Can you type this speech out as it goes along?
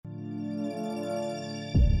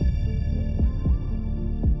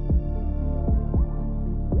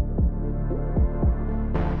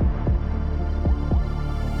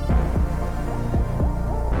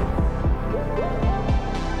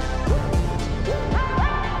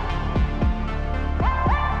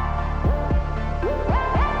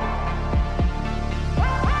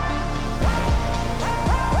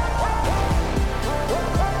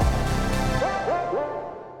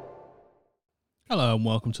and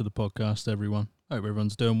welcome to the podcast, everyone. Hope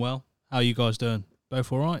everyone's doing well. How are you guys doing?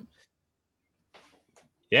 Both all right?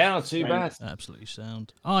 Yeah, not too bad. Absolutely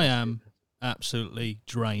sound. I am absolutely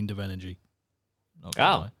drained of energy. Not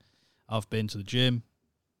gonna lie. I've been to the gym,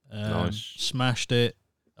 Nice. smashed it.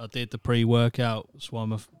 I did the pre-workout, that's why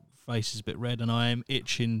my face is a bit red, and I am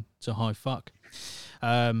itching to high fuck.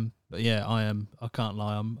 But yeah, I can't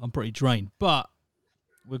lie, I'm pretty drained. But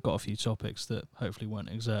we've got a few topics that hopefully won't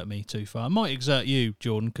exert me too far. I might exert you,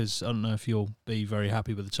 Jordan, because I don't know if you'll be very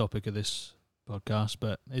happy with the topic of this podcast,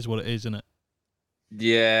 but it is what it is, isn't it?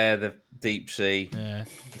 Yeah, the deep sea. Yeah.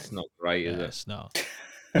 It's not great, is it? It's not.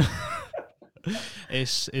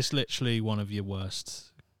 It's literally one of your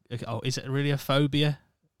worst. Oh, is it really a phobia?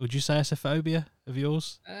 Would you say it's a phobia of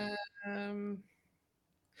yours? I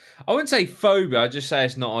wouldn't say phobia. I'd just say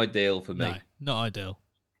it's not ideal for me. No, not ideal.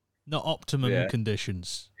 Not optimum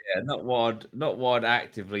conditions. Yeah, not what I'd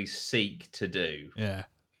actively seek to do. Yeah,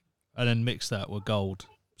 and then mix that with gold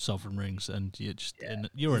sovereign rings, and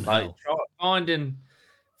you're in hell.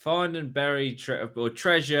 Finding buried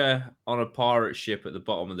treasure on a pirate ship at the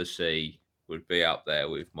bottom of the sea would be up there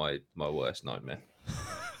with my worst nightmare.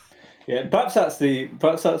 Yeah, perhaps that's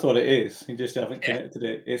what it is. You just haven't connected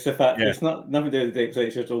it. It's the fact it's nothing to do with the deep sea.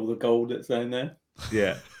 It's just all the gold that's down there.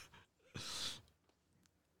 Yeah.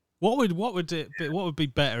 What would be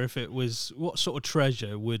better if it was? What sort of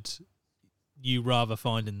treasure would you rather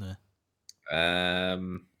find in there?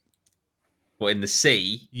 Well, in the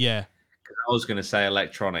sea? Yeah. Because I was going to say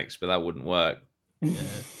electronics, but that wouldn't work. Yeah.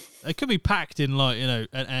 It could be packed in an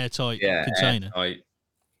airtight container. Airtight.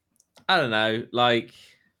 I don't know,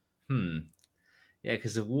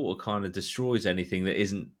 because the water kind of destroys anything that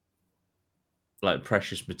isn't like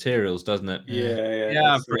precious materials, doesn't it?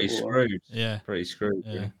 Yeah. I'm pretty screwed. Yeah, pretty screwed.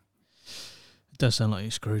 Yeah. It does sound like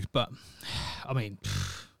you're screwed, but I mean,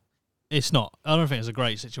 it's not. I don't think it's a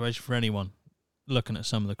great situation for anyone. Looking at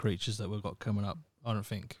some of the creatures that we've got coming up, I don't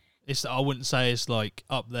think it's. I wouldn't say it's like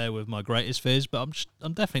up there with my greatest fears, but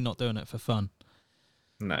I'm definitely not doing it for fun.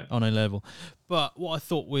 No, on a level. But what I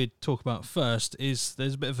thought we'd talk about first is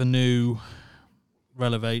there's a bit of a new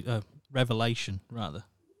revelation rather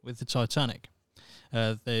with the Titanic.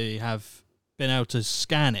 They have been able to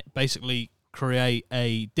scan it, basically create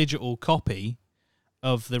a digital copy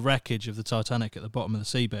of the wreckage of the Titanic at the bottom of the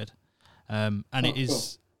seabed. It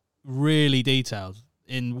is really detailed.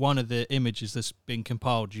 In one of the images that's been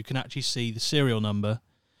compiled, you can actually see the serial number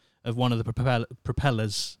of one of the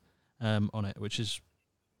propellers on it, which is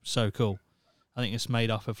so cool. I think it's made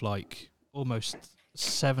up of like almost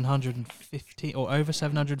 750 or over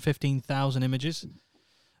 715,000 images.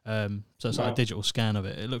 So it's like a digital scan of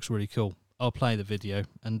it. It looks really cool. I'll play the video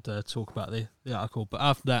and talk about the article. But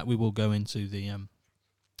after that, we will go into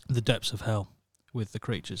the depths of hell with the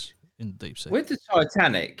creatures in the deep sea. With the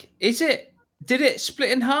Titanic, did it split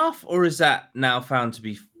in half, or is that now found to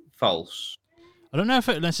be false? I don't know if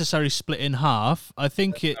it necessarily split in half. I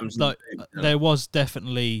think there was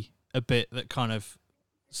definitely a bit that kind of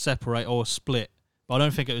separate or split, but I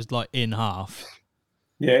don't think it was like in half.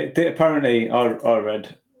 Yeah, it did, apparently I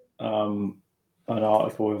read an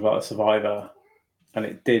article with like a survivor, and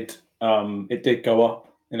it did go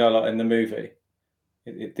up. Like in the movie,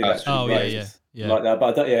 it did actually raise like that.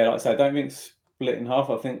 But like I say, I don't think it's split in half.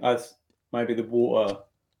 I think as maybe the water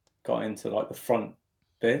got into like the front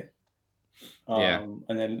bit. And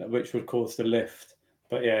then which would cause the lift.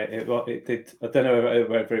 But yeah, it did. I don't know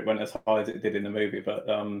whether it went as high as it did in the movie, but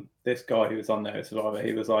this guy who was on there, survivor,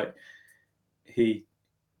 he was like, he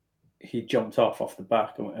jumped off the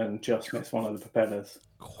back and just missed one of the propellers.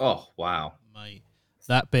 Oh wow, mate!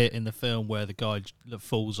 That bit in the film where the guy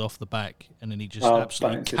falls off the back and then he just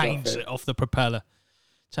absolutely canes it off the propeller.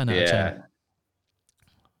 10 out of 10.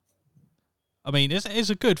 I mean, it's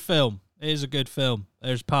a good film. It is a good film.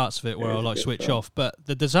 There's parts of it where I switch off, but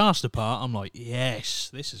the disaster part, I'm like,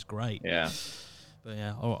 yes, this is great. Yeah. But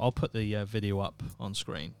yeah, I'll put the video up on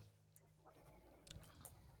screen,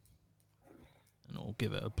 and I'll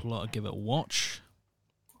give it a watch.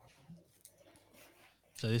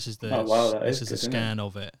 So this is the scan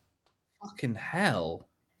of it. Fucking hell!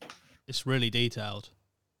 It's really detailed.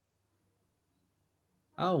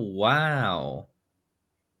 Oh wow.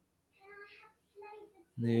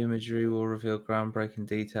 The imagery will reveal groundbreaking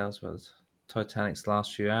details about the Titanic's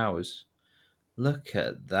last few hours. Look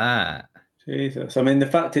at that. Jesus. I mean, the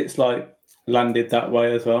fact it's like landed that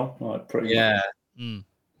way as well, like pretty much.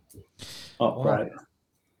 Upright.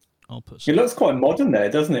 I'll put it looks quite modern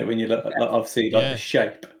there, doesn't it, when you look at obviously the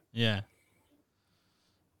shape. Yeah.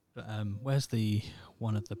 But where's the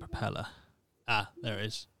one of the propeller? Ah, there it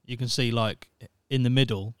is. You can see like in the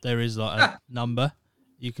middle there is like a number.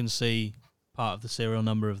 you can see part of the serial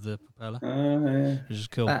number of the propeller, Yeah. which is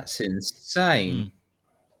cool. That's insane.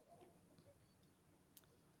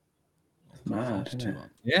 It's mad, isn't it?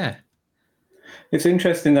 Yeah. It's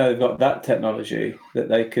interesting though they've got that technology that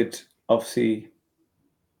they could obviously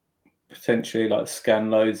potentially like scan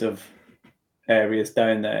loads of areas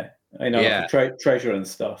down there, like for treasure and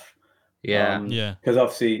stuff. Yeah. Because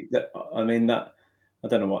obviously, that I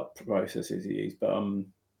don't know what processes you use, but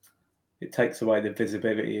it takes away the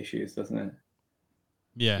visibility issues, doesn't it?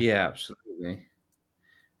 Yeah. Yeah, absolutely.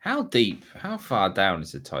 How deep? How far down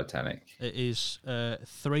is the Titanic? It is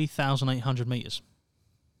 3,800 meters.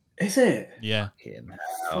 Is it? Yeah.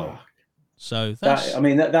 Oh. So that's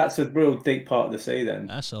that's a real deep part of the sea. Then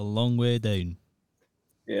that's a long way down.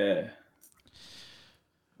 Yeah.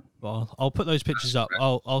 Well, I'll put those pictures up.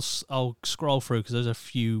 I'll scroll through because there's a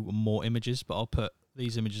few more images, but I'll put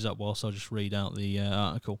these images up whilst I'll just read out the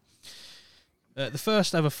article. The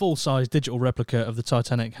first ever full-size digital replica of the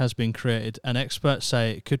Titanic has been created, and experts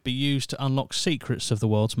say it could be used to unlock secrets of the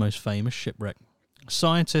world's most famous shipwreck.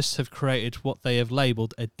 Scientists have created what they have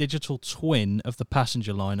labelled a digital twin of the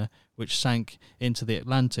passenger liner, which sank into the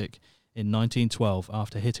Atlantic in 1912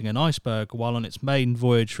 after hitting an iceberg while on its maiden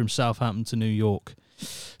voyage from Southampton to New York.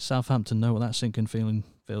 Southampton know what that sinking feeling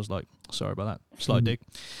feels like. Sorry about that. Slight dig.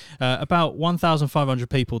 About 1,500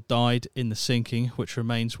 people died in the sinking, which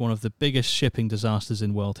remains one of the biggest shipping disasters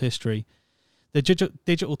in world history. The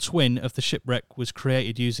digital twin of the shipwreck was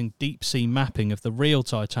created using deep-sea mapping of the real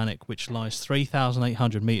Titanic, which lies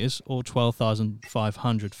 3,800 metres or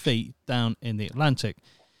 12,500 feet down in the Atlantic.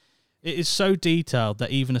 It is so detailed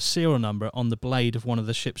that even a serial number on the blade of one of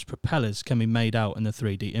the ship's propellers can be made out in the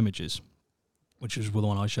 3D images, which was the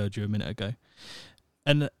one I showed you a minute ago.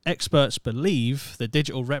 And experts believe the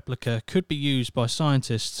digital replica could be used by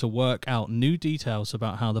scientists to work out new details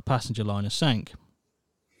about how the passenger liner sank.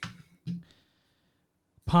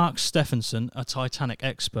 Park Stephenson, a Titanic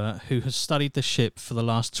expert who has studied the ship for the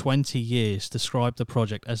last 20 years, described the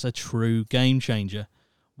project as a true game changer.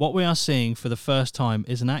 What we are seeing for the first time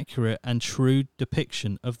is an accurate and true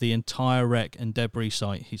depiction of the entire wreck and debris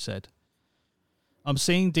site, he said. I'm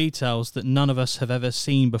seeing details that none of us have ever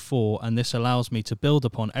seen before, and this allows me to build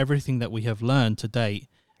upon everything that we have learned to date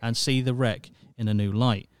and see the wreck in a new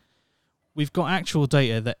light. We've got actual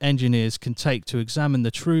data that engineers can take to examine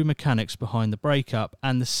the true mechanics behind the breakup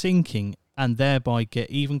and the sinking, and thereby get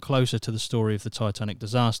even closer to the story of the Titanic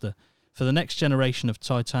disaster. For the next generation of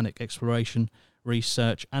Titanic exploration,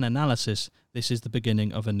 research and analysis, this is the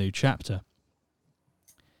beginning of a new chapter.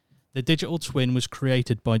 The digital twin was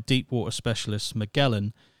created by deepwater specialist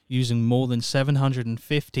Magellan using more than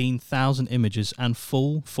 715,000 images and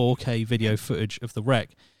full 4K video footage of the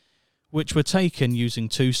wreck, which were taken using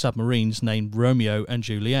two submarines named Romeo and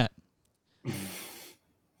Juliet.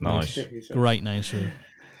 Nice. Great names for them.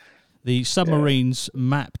 The submarines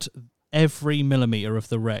mapped every millimetre of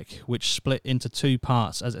the wreck, which split into two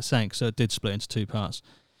parts as it sank, so it did split into two parts.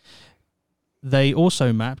 They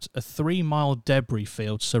also mapped a 3-mile debris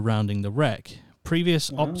field surrounding the wreck.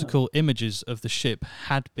 Previous optical images of the ship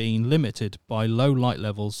had been limited by low light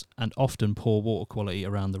levels and often poor water quality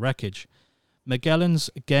around the wreckage.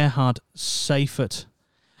 Magellan's Gerhard Seifert,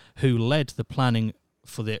 who led the planning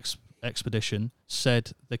for the expedition,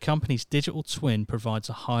 said the company's digital twin provides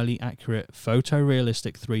a highly accurate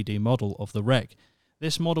photorealistic 3D model of the wreck.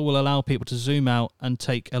 This model will allow people to zoom out and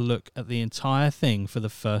take a look at the entire thing for the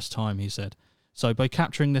first time, he said. So by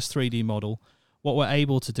capturing this 3D model, what we're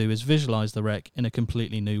able to do is visualize the wreck in a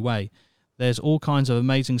completely new way. There's all kinds of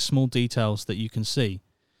amazing small details that you can see.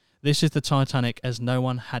 This is the Titanic as no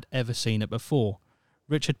one had ever seen it before.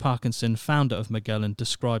 Richard Parkinson, founder of Magellan,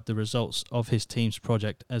 described the results of his team's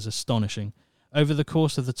project as astonishing. Over the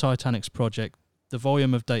course of the Titanic's project, the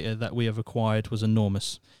volume of data that we have acquired was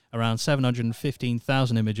enormous. Around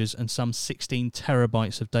 715,000 images and some 16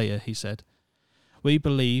 terabytes of data, he said. We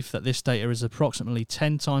believe that this data is approximately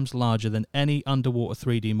 10 times larger than any underwater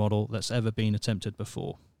 3D model that's ever been attempted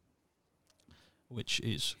before. Which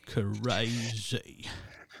is crazy.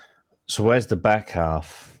 So where's the back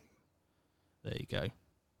half? There you go.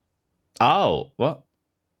 Oh, what?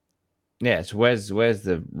 Yeah, so where's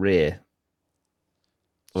the rear?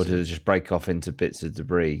 Or did it just break off into bits of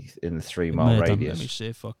debris in the 3-mile radius? Let me see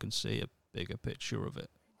if I can see a bigger picture of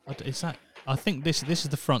it. Is that? I think this is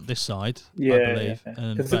the front, this side, I believe.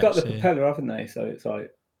 Because they've got the propeller, haven't they? So it's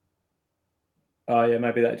like, oh yeah,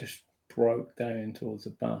 maybe that just broke down towards the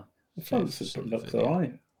back. The front looks all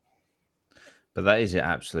right. But that is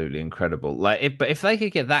absolutely incredible. But if they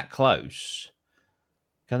could get that close,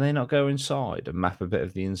 can they not go inside and map a bit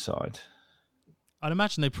of the inside? I'd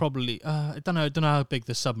imagine they probably. I don't know how big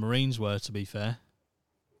the submarines were. To be fair,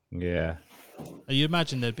 Yeah. you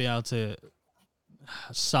imagine they'd be able to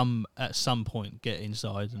at some point get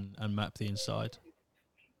inside and map the inside.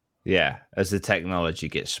 Yeah. As the technology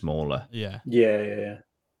gets smaller. Yeah, Yeah.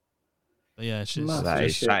 but yeah. It's just, Massive That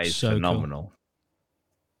is shit. is so cool. phenomenal.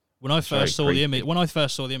 When I It's very first saw the image, creepy. when I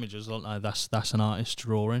first saw the images, I was like, no, that's an artist's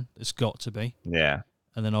drawing. It's got to be. Yeah.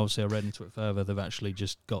 And then obviously I read into it further. They've actually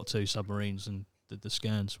just got 2 submarines and did the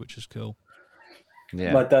scans, which is cool.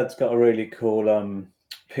 Yeah. My dad's got a really cool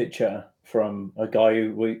picture from a guy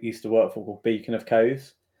who we used to work for called Beacon of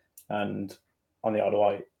Coves, and on the Isle of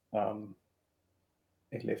Wight,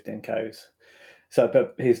 he lived in Coves. So,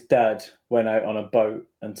 but his dad went out on a boat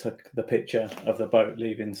and took the picture of the boat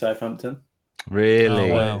leaving Southampton.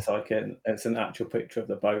 Really? Oh, wow. It's like it's an actual picture of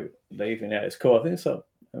the boat leaving. Yeah, it's cool. I think it's at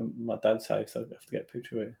my dad's house. I have to get a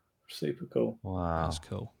picture of it. Super cool. Wow. That's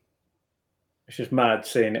cool. It's just mad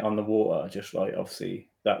seeing it on the water. Just like obviously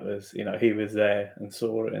that was, he was there and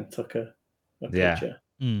saw it and took a Yeah. picture.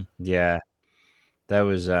 Mm. Yeah. There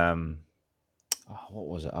was what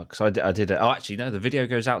was it? Because I did it. Oh, actually, no. The video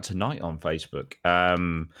goes out tonight on Facebook.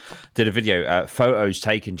 Did a video, photos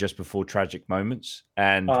taken just before tragic moments,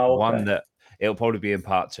 and one that it'll probably be in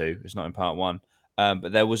part 2. It's not in part 1.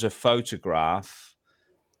 But there was a photograph.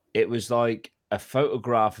 It was like a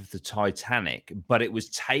photograph of the Titanic, but it was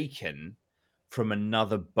taken from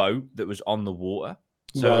another boat that was on the water.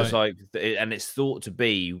 So it was like, and it's thought to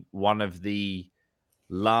be one of the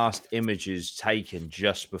last images taken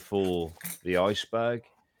just before the iceberg.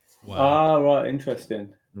 Wow. Ah, right,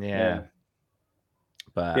 interesting. Yeah.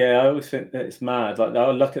 But yeah, I always think that it's mad. Like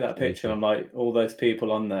I look at that picture and I'm like, all those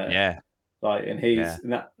people on there. Yeah. Like, and he's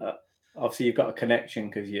and that. Obviously, you've got a connection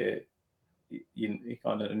because you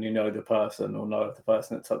kind of the person or know the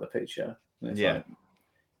person that took the picture. And it's like,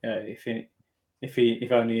 if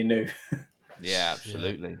only you knew. Yeah,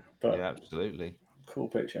 absolutely. But yeah, absolutely. Cool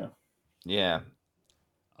picture. Yeah.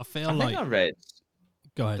 I feel I like think I read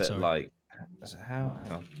go ahead, that sorry. like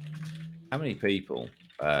how many people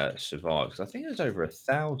survived? 'Cause I think it was over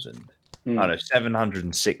 1,000. Oh no,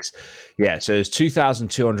 706. Yeah, so there's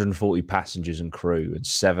 2,240 passengers and crew, and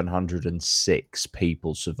 706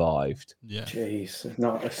 people survived. Yeah. Jeez,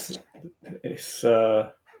 it's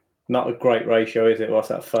not a great ratio, is it? What's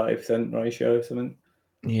that, 30% ratio or something?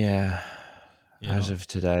 Yeah. As of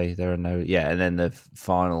today, there are no. Yeah, and then the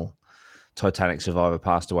final Titanic survivor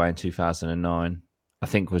passed away in 2009. I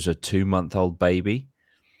think was a 2-month-old baby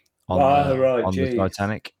on the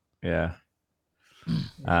Titanic. Yeah.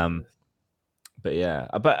 But yeah,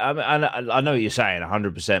 but I know what you're saying.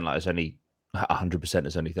 100%, like it's only 100%.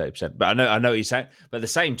 It's only 30%. But I know what you're saying. But at the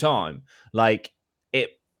same time, like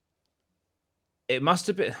it must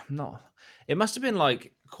have been not. It must have been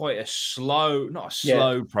like quite a slow, not a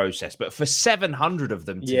slow process, but for 700 of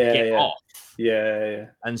them to get off,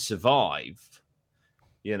 and survive,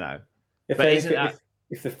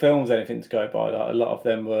 If the film's anything to go by, like a lot of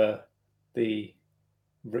them were the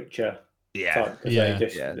richer. Type, they gave the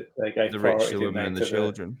priority, rich, the women, and the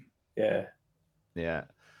children. Yeah.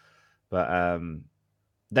 But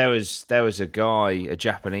there was a guy, a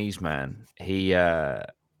Japanese man.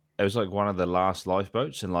 It was like one of the last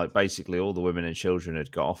lifeboats, and like basically all the women and children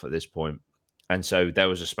had got off at this point, and so there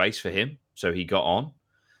was a space for him. So he got on,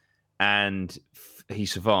 and he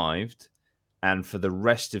survived. And for the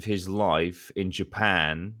rest of his life in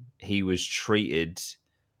Japan, he was treated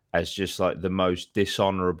as just like the most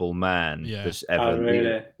dishonorable man that's ever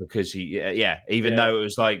lived, because even though it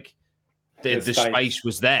was like the space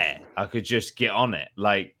was there, I could just get on it,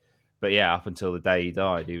 like, but up until the day he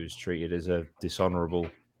died, he was treated as a dishonorable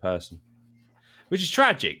person, which is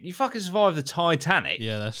tragic. You fucking survived the Titanic.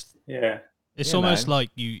 It's almost like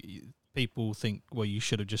people think, well, you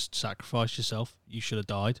should have just sacrificed yourself, you should have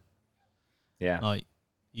died, like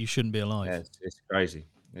you shouldn't be alive. It's crazy.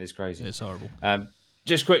 It's crazy. It's horrible.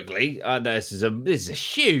 Just quickly, this is a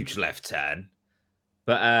huge left turn,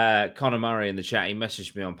 but Connor Murray in the chat, he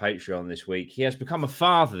messaged me on Patreon this week. He has become a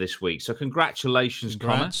father this week, so congratulations,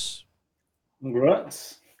 Connor.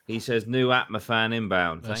 Congrats. He says, new APMA fan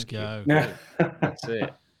inbound. Let's Thank go. you. That's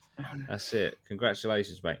it. That's it.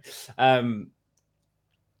 Congratulations, mate. But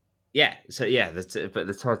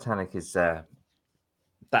the Titanic is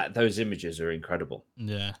those images are incredible.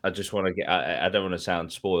 Yeah. I just want to get. I don't want to sound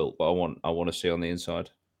spoiled, but I want to see on the inside.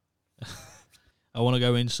 I want to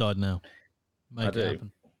go inside now. Make it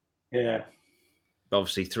happen. Yeah.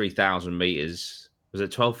 Obviously, 3,000 meters. Was it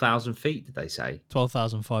 12,000 feet? Did they say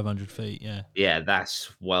 12,500 feet? Yeah. Yeah,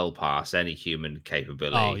 that's well past any human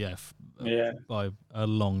capability. Oh yeah. By a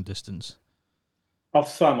long distance. I've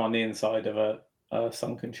swum on the inside of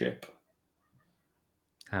sunken ship.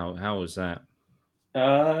 How was that?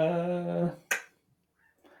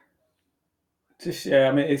 Just yeah,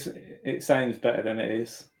 I mean, it sounds better than it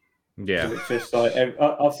is. Yeah, It's just like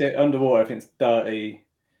obviously underwater, everything's dirty.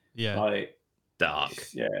 Yeah. Like dark.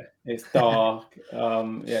 it's dark.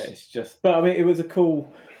 Yeah, it's just. But I mean, it was a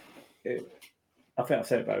cool. I think I've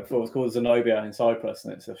said it about it before. It's called Zenobia in Cyprus,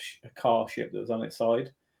 and it's a car ship that was on its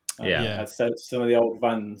side. Yeah. It had some of the old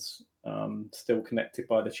vans still connected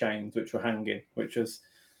by the chains, which were hanging, which was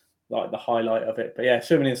like the highlight of it. But yeah,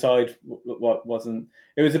 swimming inside wasn't.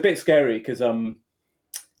 It was a bit scary because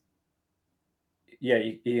yeah,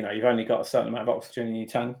 you know, you've only got a certain amount of oxygen in your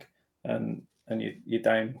tank, and you're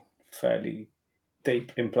down fairly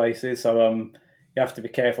deep in places, so you have to be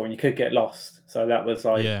careful, and you could get lost. So that was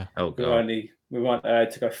like, Oh we god. weren't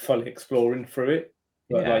allowed to go fully exploring through it,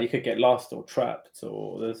 but Yeah. like you could get lost or trapped,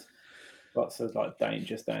 or there's lots of like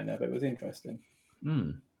dangers down there. But it was interesting.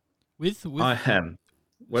 With I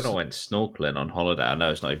when I went snorkeling on holiday, I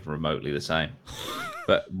know it's not even remotely the same.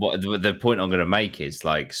 But what the point I'm going to make is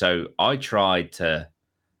like, so I tried to,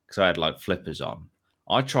 because I had like flippers on.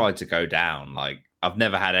 I tried to go down. Like I've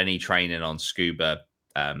never had any training on scuba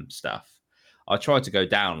stuff. I tried to go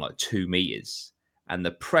down like 2 meters, and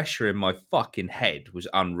the pressure in my fucking head was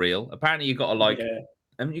unreal. Apparently, you got to like,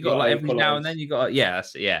 I mean, you got to like every now and then you got to, yeah,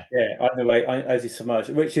 Either way, as you submerge,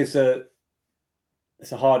 which is it's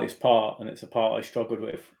the hardest part, and it's a part I struggled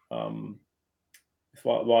with. It's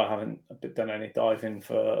why I haven't done any diving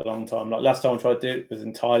for a long time. Like last time I tried to do it was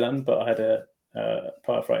in Thailand, but I had a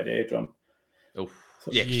perforated eardrum. Oh,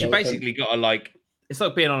 yeah, because you basically got to like, it's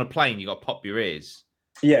like being on a plane. You got to pop your ears.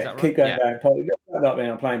 Yeah, right? keep going down. Not being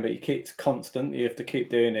on a plane, but it's constant. You have to keep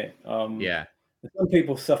doing it. Yeah. Some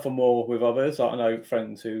people suffer more with others. Like I know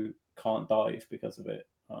friends who can't dive because of it.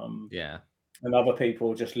 Yeah. And other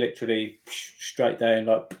people just literally straight down,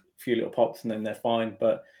 like a few little pops, and then they're fine.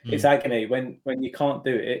 But it's agony when you can't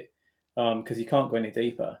do it, because you can't go any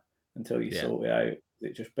deeper until you sort it out.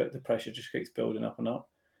 But the pressure just keeps building up and up.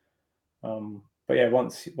 But yeah,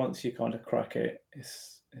 once you kind of crack it,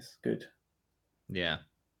 it's good. Yeah.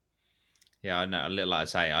 Yeah, I know. Like I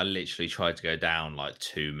say, I literally tried to go down like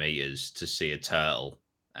 2 meters to see a turtle,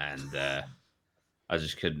 and I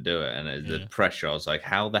just couldn't do it. And the pressure, I was like,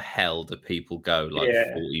 how the hell do people go like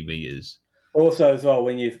 40 meters? Also, as well,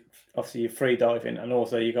 when you're free diving, and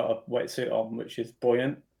also you got a wetsuit on, which is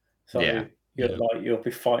buoyant, so you'll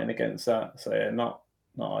be fighting against that. So yeah, not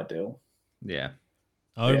ideal. Yeah.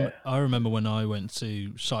 I remember when I went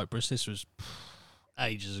to Cyprus. This was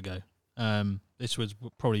ages ago. This was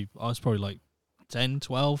I was probably like 10,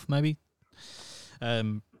 12 maybe.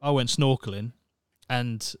 I went snorkeling,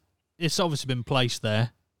 and it's obviously been placed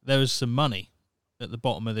there. There was some money at the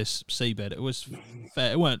bottom of this seabed. It was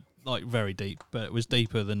fair. It weren't like very deep, but it was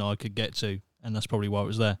deeper than I could get to, and that's probably why it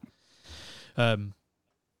was there.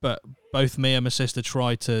 But both me and my sister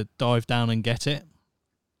tried to dive down and get it.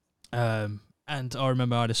 And I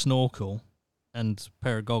remember I had a snorkel and a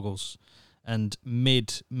pair of goggles, and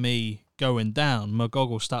mid me going down, my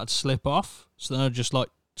goggles started to slip off. So then I just like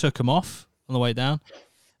took them off on the way down,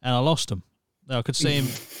 and I lost them. I could see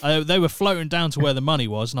them. They were floating down to where the money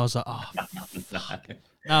was, and I was like, oh, fuck.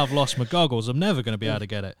 Now I've lost my goggles. I'm never going to be able to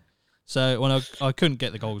get it. So when I couldn't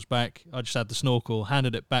get the goggles back, I just had the snorkel,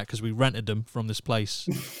 handed it back because we rented them from this place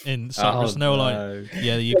in Cyprus. And they were like,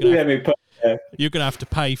 yeah, you're going to have to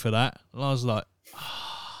pay for that. And I was like,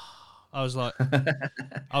 I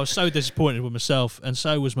was so disappointed with myself, and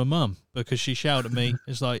so was my mum, because she shouted at me.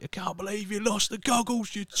 It's like, I can't believe you lost the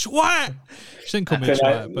goggles, you twat. She didn't call me a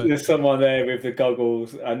twat, but there's someone there with the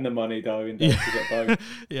goggles and the money diving down to get both.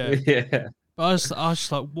 yeah. But I was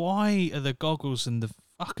just like, why are the goggles and the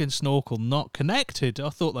fucking snorkel not connected? I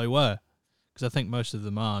thought they were, because I think most of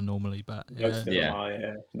them are normally, but Most of them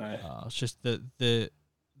are, no. It's just the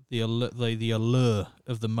allure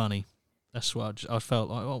of the money. That's what I felt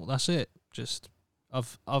like. Oh, that's it. Just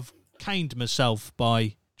I've caned myself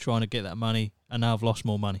by trying to get that money, and now I've lost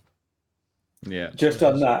more money. Yeah. Just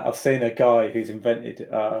on that, I've seen a guy who's invented.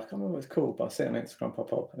 I can't remember what it's called, but I see it on Instagram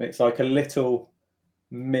pop up, and it's like a little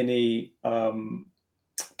mini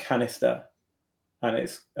canister, and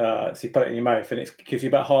it's so you put it in your mouth, and it gives you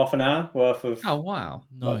about half an hour worth of. Oh wow!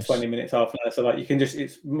 Like Nice. 20 minutes, half an hour. So like you can just,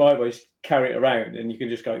 it's my way, just carry it around, and you can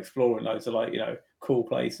just go exploring loads of like, cool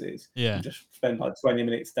places. Yeah. And just spend like 20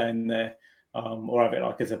 minutes down there, or have it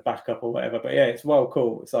like as a backup or whatever. But yeah, it's well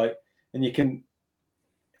cool. It's like, and you can,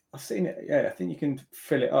 I've seen it. Yeah, I think you can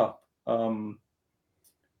fill it up.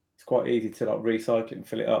 It's quite easy to like recycle and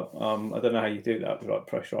fill it up. I don't know how you do that with like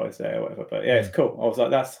pressurized air or whatever, but yeah, it's cool. I was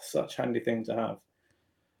like, that's such a handy thing to have.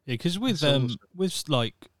 Yeah, because That's awesome. with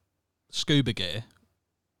like scuba gear,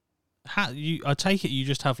 I take it you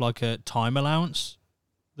just have like a time allowance.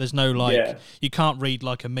 There's no like you can't read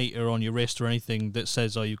like a meter on your wrist or anything that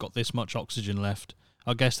says, oh, you've got this much oxygen left.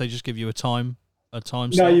 I guess they just give you a time No,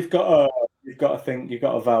 slot. you've got a thing. You've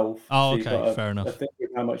got a valve. Oh, so you've okay, got fair enough. a thing with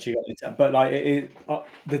how much you got in time. But like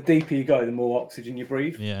the deeper you go, the more oxygen you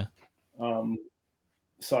breathe. Yeah.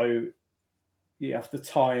 So you have to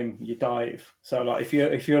time your dive. So like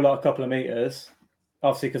if you're like a couple of meters,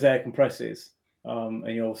 obviously because air compresses, and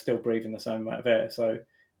you're still breathing the same amount of air. So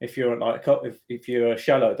if you're like if you're a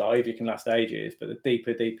shallow dive, you can last ages. But the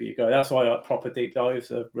deeper you go, that's why like proper deep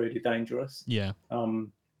dives are really dangerous. Yeah.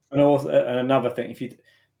 And also another thing,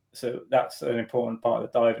 so that's an important part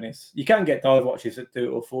of the diving is you can get dive watches that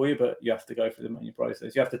do it all for you, but you have to go through the manual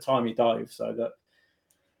process. You have to time your dive so that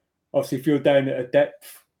obviously if you're down at a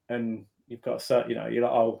depth and you've got you're like,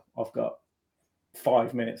 oh, I've got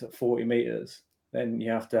 5 minutes at 40 meters, then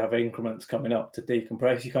you have to have increments coming up to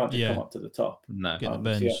decompress. You can't just come up to the top. No. Get the So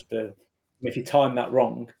bends. you have to, if you time that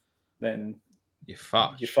wrong, then You're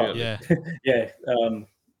fucked. you're fucked. Yeah.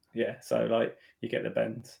 Yeah. So like you get the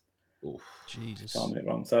bends. Oof. Jesus. Timing it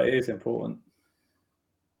wrong. So it is important.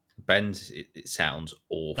 Bends, it sounds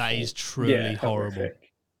awful. That is truly horrible.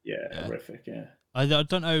 Horrific. Yeah, horrific. Yeah. I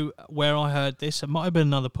don't know where I heard this. It might have been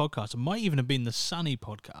another podcast. It might even have been the Sunny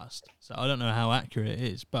podcast. So I don't know how accurate it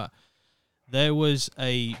is. But there was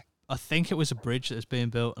I think it was a bridge that's being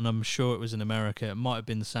built, and I'm sure it was in America. It might have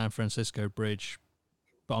been the San Francisco Bridge,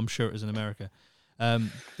 but I'm sure it was in America.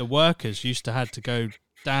 The workers used to had to go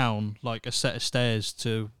down like a set of stairs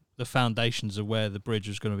to the foundations of where the bridge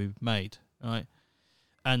was going to be made, right?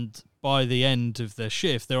 And by the end of their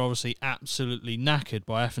shift, they're obviously absolutely knackered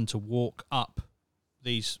by having to walk up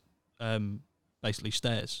these basically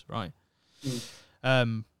stairs, right?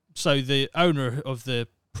 So the owner of the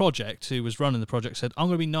project, who was running the project, said, I'm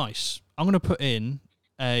going to be nice. I'm going to put in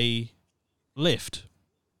a lift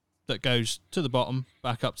that goes to the bottom,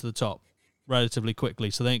 back up to the top relatively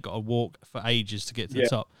quickly, so they ain't got to walk for ages to get to the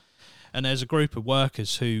top. And there's a group of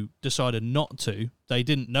workers who decided not to. They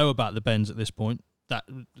didn't know about the bends at this point. That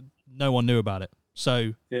no one knew about it.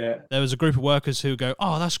 So there was a group of workers who go,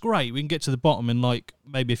 oh, that's great. We can get to the bottom in like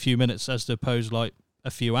maybe a few minutes as opposed like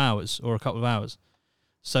a few hours or a couple of hours.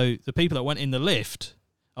 So the people that went in the lift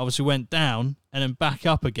obviously went down and then back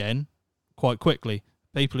up again quite quickly.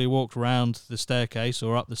 People who walked around the staircase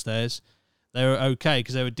or up the stairs, they were okay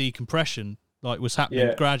because they were decompression, like was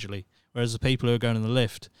happening gradually. Whereas the people who were going in the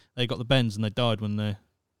lift, they got the bends and they died when a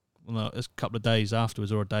couple of days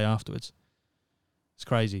afterwards or a day afterwards. It's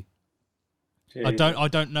crazy. Jeez. I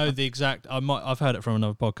don't know the exact. I've heard it from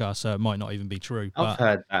another podcast, so it might not even be true. I've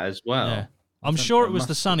heard that as well. Yeah. I'm sure it was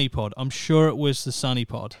the Sunny Pod. I'm sure it was the Sunny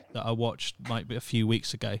Pod that I watched maybe a few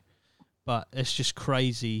weeks ago. But it's just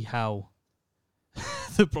crazy how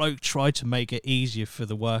the bloke tried to make it easier for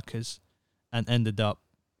the workers and ended up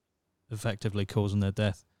effectively causing their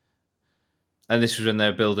death. And this was when they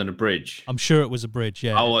were building a bridge. I'm sure it was a bridge.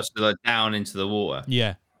 Yeah. Oh, so like down into the water.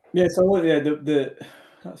 Yeah. Yeah. So the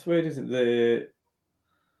that's weird, isn't it?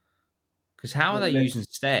 Because how are they using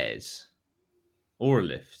stairs or a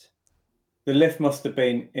lift? The lift must have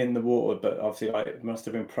been in the water, but obviously it must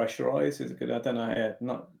have been pressurized. Is it good? I don't know.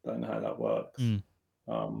 Don't know how that works.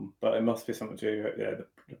 But it must be something to do with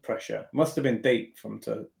the pressure. It must have been deep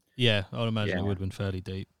Yeah, I would imagine it would have been fairly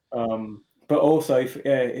deep. But also,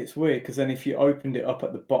 it's weird because then if you opened it up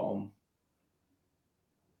at the bottom,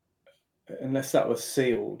 unless that was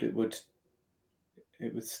sealed, it would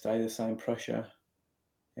stay the same pressure.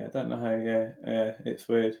 Yeah, I don't know how. Yeah, it's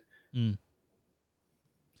weird. It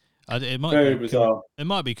might Very be bizarre. It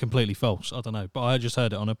might be completely false. I don't know, but I just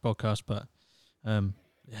heard it on a podcast. But the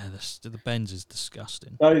bends is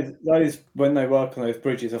disgusting. Those when they work on those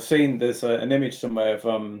bridges, I've seen there's an image somewhere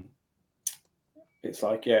of it's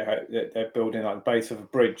like they're building like the base of a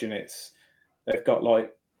bridge, and they've got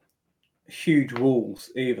like huge walls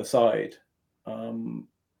either side, and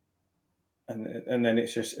then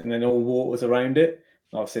it's just and then all water's around it.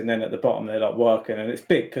 Obviously, and then at the bottom they're like working, and it's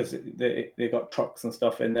big because they got trucks and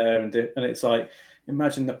stuff in there, and it's like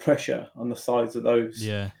imagine the pressure on the sides of those.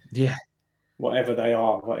 Yeah. Whatever they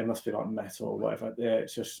are, it must be like metal or whatever. Yeah,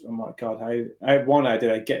 it's just oh my god, how do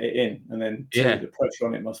they get it in, and then two, the pressure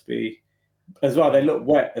on it must be as well. They look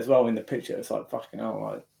wet as well in the picture. It's like fucking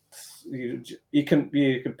hell, like you can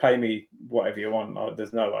pay me whatever you want. Like,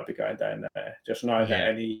 there's no way I'd be going down there. Just know that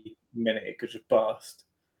any minute it could just burst.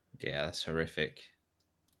 Yeah, that's horrific.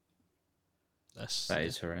 That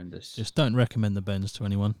is horrendous. Just don't recommend the bends to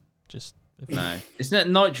anyone. No. Isn't that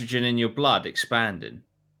nitrogen in your blood expanding?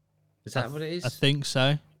 Is that what it is? I think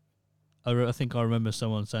so. I think I remember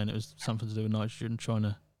someone saying it was something to do with nitrogen trying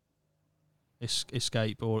to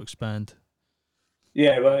escape or expand.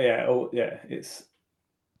 Yeah, well, yeah, it's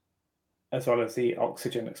as well as the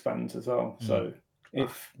oxygen expands as well. So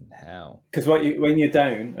if Hell. because when you're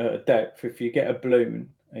down at a depth, if you get a balloon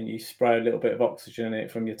and you spray a little bit of oxygen in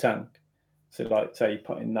it from your tank, so like say you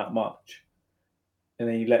put in that much, and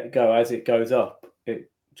then you let it go, as it goes up, it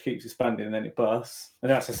keeps expanding and then it bursts, and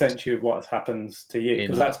that's essentially what happens to you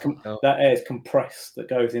because that air is compressed that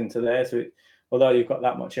goes into there. So although you've got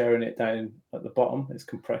that much air in it down at the bottom, it's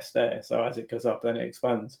compressed air. So as it goes up, then it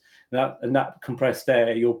expands. And that compressed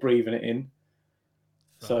air, you're breathing it in.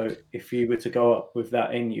 Fuck. So if you were to go up with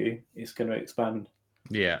that in you, it's going to expand.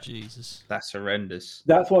 Yeah. Jesus. That's horrendous.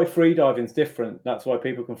 That's why freediving is different. That's why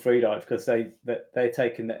people can freedive, because they're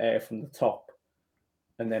taking the air from the top,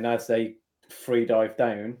 and then as they freedive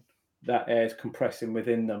down, that air is compressing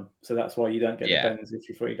within them. So that's why you don't get the bends if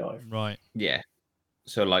you freedive. Right. Yeah.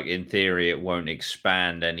 So, like, in theory, it won't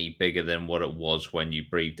expand any bigger than what it was when you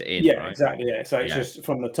breathed it in, Yeah, right? exactly. Yeah, so it's just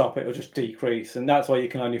from the top, it'll just decrease, and that's why you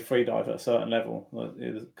can only freedive at a certain level,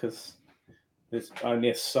 because there's only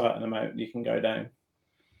a certain amount you can go down.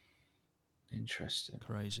 Interesting.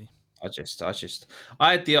 Crazy. I had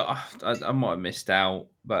I might have missed out,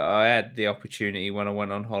 but I had the opportunity when I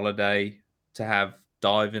went on holiday to have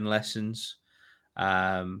diving lessons.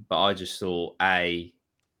 But I just thought, I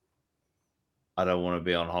don't want to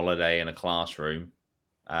be on holiday in a classroom.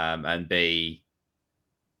 And B,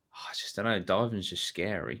 I just don't know. Diving's just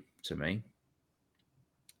scary to me.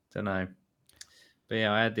 Don't know. But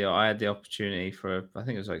yeah, I had the opportunity for, I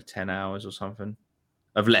think it was like 10 hours or something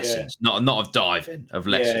of lessons, not of diving, of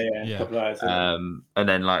lessons. Yeah. A couple of hours. And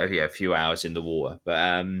then like a few hours in the water.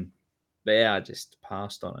 But yeah, I just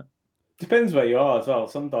passed on it. Depends where you are as well.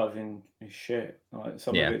 Some diving is shit. Like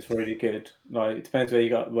some of it's really good. Like it depends where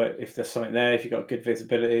you got. If there's something there, if you got good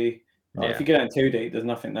visibility. If you get down too deep, there's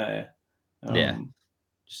nothing there.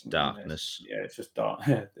 Just darkness. It's just dark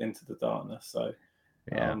into the darkness. So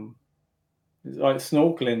it's like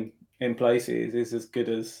snorkeling in places is as good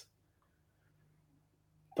as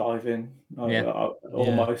diving.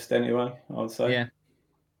 Almost anyway. I would say. Yeah,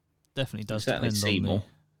 definitely does certainly depend on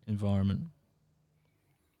the environment.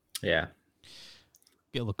 Yeah.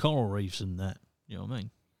 Get all the coral reefs in that. You know what I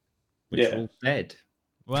mean? Which are all dead.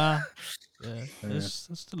 Well, yeah, there's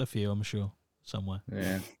still a few, I'm sure, somewhere.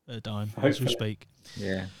 Yeah. They're dying as we speak.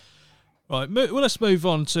 Yeah. Right, well, let's move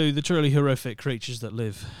on to the truly horrific creatures that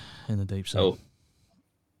live in the deep sea. Oh.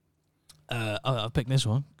 I picked this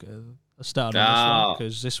one. I started on this one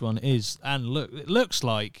because this one is, and look, it looks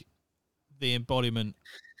like the embodiment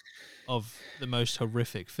of the most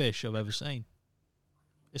horrific fish I've ever seen.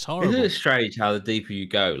 It's horrible. Isn't it strange how the deeper you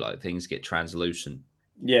go, like things get translucent?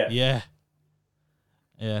 Yeah.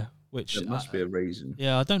 Which there must be a reason.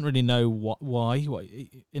 Yeah, I don't really know why.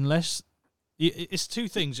 Unless it's two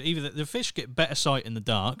things: either the fish get better sight in the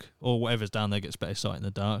dark, or whatever's down there gets better sight in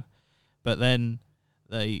the dark. But then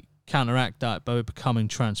they counteract that by becoming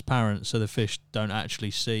transparent, so the fish don't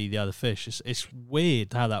actually see the other fish. It's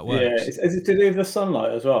weird how that works. Yeah, is it to do with the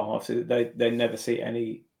sunlight as well? Obviously, they never see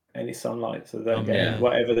any sunlight, so they don't get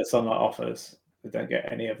whatever the sunlight offers. They don't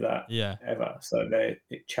get any of that ever. So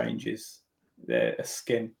it changes their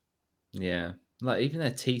skin. Yeah, like even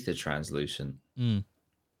their teeth are translucent.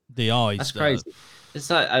 The eyes. That's crazy. It's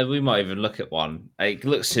like we might even look at one. It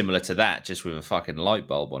looks similar to that, just with a fucking light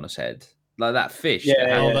bulb on its head, like that fish. The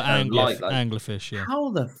anglerfish. Yeah. How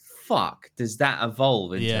the fuck does that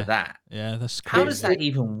evolve into that? Yeah, that's crazy. How does that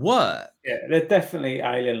even work? Yeah, they're definitely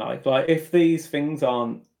alien-like. Like if these things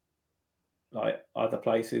aren't like other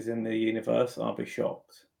places in the universe, I'll be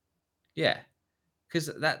shocked. Yeah, because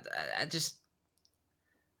that just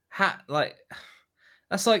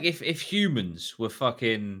that's like if humans were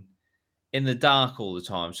fucking in the dark all the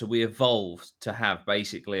time, so we evolved to have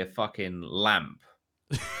basically a fucking lamp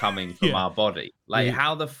coming from our body. Like,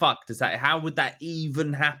 how the fuck does that? How would that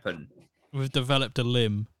even happen? We've developed a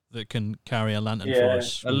limb that can carry a lantern for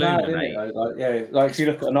us. Illuminate. Like if you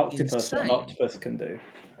look at an octopus, what an octopus can do.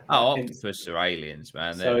 Oh, octopus are aliens,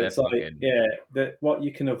 man. So they're it's like, fucking... what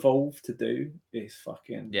you can evolve to do is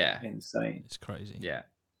fucking insane. It's crazy. Yeah.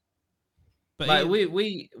 But like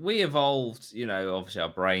we evolved, obviously our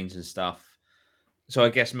brains and stuff. So I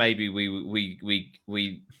guess maybe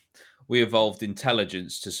we evolved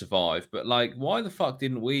intelligence to survive. But like, why the fuck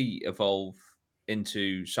didn't we evolve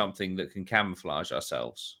into something that can camouflage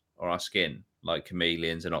ourselves or our skin, like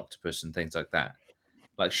chameleons and octopus and things like that?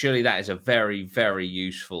 Like, surely that is a very, very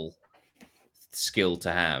useful skill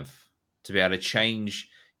to have, to be able to change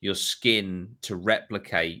your skin to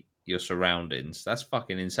replicate your surroundings. That's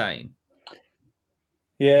fucking insane.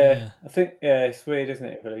 Yeah, I think it's weird, isn't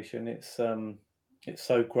it? Evolution. It's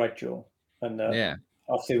so gradual, and Yeah.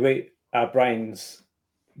 obviously our brains,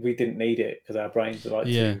 we didn't need it because our brains are like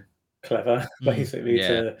Yeah. too clever, Mm. basically.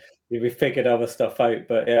 Yeah. We figured other stuff out.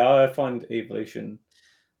 But yeah, I find evolution.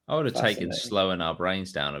 I would have taken Fascinating. slowing our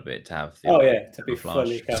brains down a bit to have the Oh ability yeah, to be camouflage.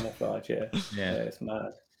 fully camouflage. Yeah, Yeah. it's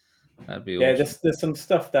mad. That'd be Yeah, awesome. there's some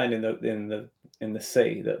stuff down in the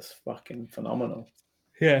sea that's fucking phenomenal.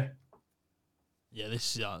 Yeah. Yeah,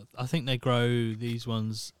 this is, I think they grow these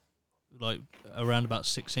ones like around about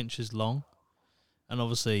 6 inches long, and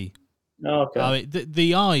obviously, Oh, okay. I mean,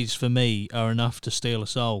 the eyes for me are enough to steal a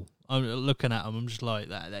soul. I'm looking at them, I'm just like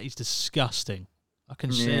that. That is disgusting. I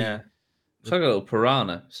can see. Yeah. It's like a little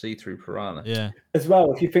piranha, see-through piranha. Yeah, As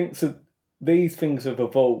well, if you think so, these things have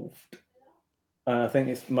evolved. I think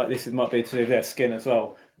this might be to do with their skin as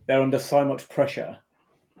well. They're under so much pressure,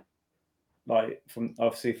 like from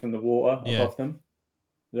the water Yeah. above them,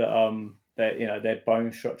 that their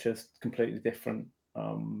bone structure's completely different.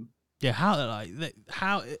 yeah.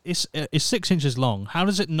 How it's 6 inches long? How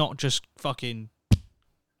does it not just fucking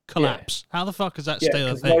collapse? How the fuck is that Yeah, still a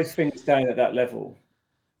because thing? most things down at that level,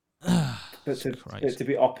 but It's to crazy.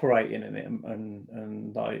 be operating in it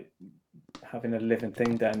and like having a living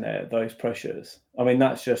thing down there, those pressures. I mean,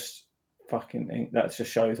 that's just that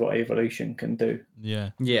just shows what evolution can do.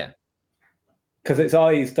 Yeah, Yeah. Because its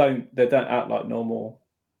eyes don't act like normal,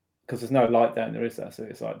 because there's no light down there, is there? So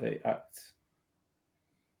it's like they act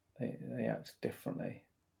differently.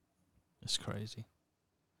 it's crazy.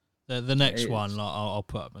 The next It one, is. like, I'll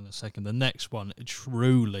put up in a second. The next one, it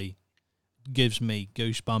truly gives me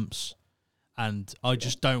goosebumps, and I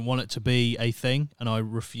just don't want it to be a thing, and I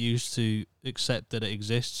refuse to accept that it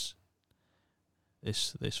exists.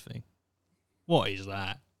 This thing. What is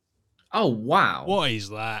that? Oh, wow. What is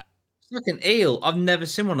that? It's like an eel. I've never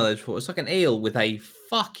seen one of those before. It's like an eel with a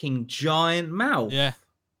fucking giant mouth. Yeah.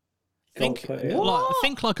 Think Gulper eel.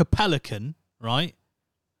 like a pelican, right? It's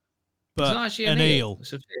But not actually an eel.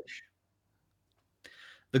 It's a fish.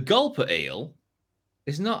 The gulper eel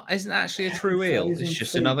isn't actually a true eel. It's 10,000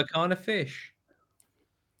 just feet. another kind of fish.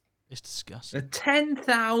 It's disgusting. At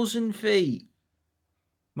 10,000 feet.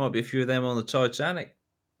 Might be a few of them on the Titanic.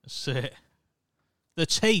 That's it. The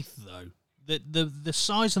teeth, though. The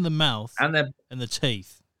size of the mouth And they're the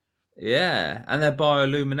teeth.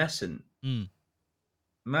 bioluminescent. Mm,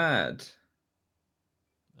 Mad.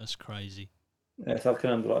 that's crazy. Yeah, it's like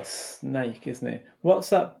a snake, isn't it? What's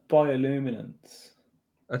that bioluminescence?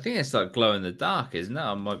 I think it's like glow in the dark, isn't it?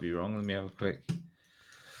 I might be wrong. Let me have a quick.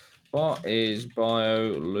 What is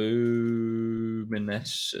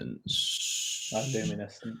bioluminescence?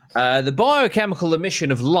 Bioluminescence. The biochemical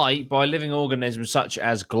emission of light by living organisms such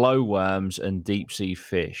as glowworms and deep sea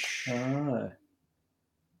fish. So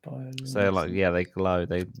they're like, yeah, they glow.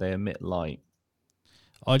 They emit light.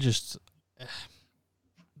 I just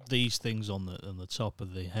these things on the top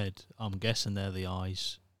of the head. I'm guessing they're the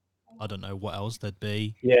eyes. I don't know what else they'd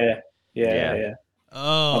be. Yeah.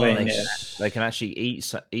 Oh, I mean, They can actually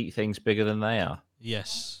eat things bigger than they are.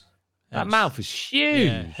 yes. That mouth is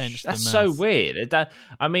huge. Yeah, hence the That's so mouth. weird.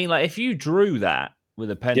 I mean, like if you drew that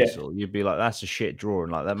with a pencil, you'd be like, "That's a shit drawing."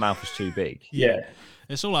 Like that mouth is too big. Yeah.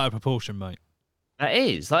 It's all out of proportion, mate. That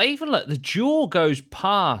is like even like the jaw goes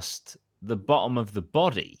past the bottom of the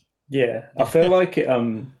body. Yeah. I feel like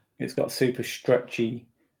it's got super stretchy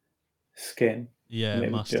skin. Yeah, And it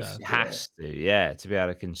it would must just- have. It has to, yeah, to be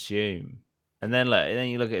able to consume. And then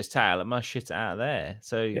you look at its tail; it must shit it out of there.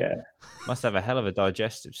 So Yeah. must have a hell of a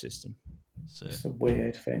digestive system. So, It's a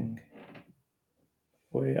weird thing.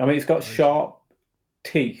 Weird. I mean, it's got sharp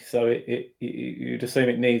teeth, so you'd assume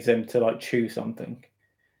it needs them to like chew something.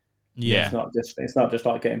 yeah, It's not just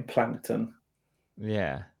like getting plankton.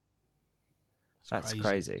 Yeah, that's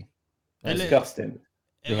crazy. It li- Disgusting.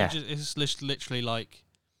 It's literally like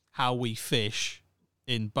how we fish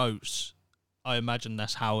in boats. I imagine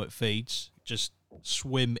that's how it feeds. Just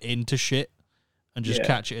swim into shit and just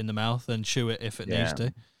catch it in the mouth and chew it if it needs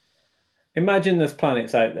to. Imagine there's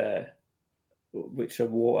planets out there which are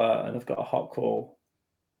water and have got a hot core,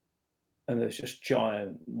 and there's just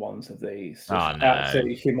giant ones of these.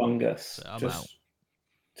 Absolutely humongous. I'm out.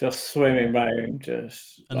 Just swimming around,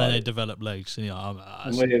 And then they develop legs. And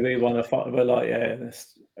and we want to find. We're like,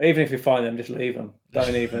 even if you find them, just leave them.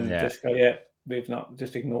 Don't even just go. Yeah, we've not.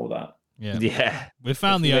 Just ignore that. Yeah. We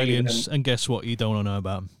found Just the leave aliens, and guess what? You don't want to know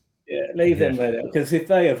about them. Yeah, leave them there, because if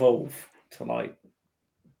they evolve to like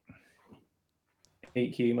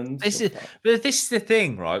eat humans, This is the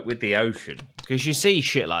thing, right, with the ocean, because you see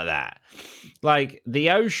shit like that. Like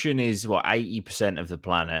the ocean is what 80% of the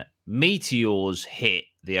planet. Meteors hit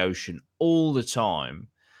the ocean all the time,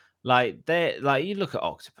 Like they like you look at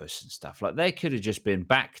octopus and stuff, like they could have just been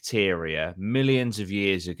bacteria millions of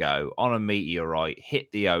years ago on a meteorite,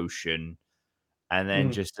 hit the ocean, and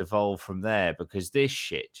then just evolve from there, because this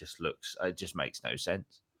shit just looks, it just makes no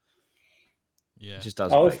sense. Yeah. It just I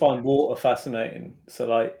doesn't always make find water fascinating. So,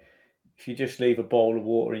 like, if you just leave a bowl of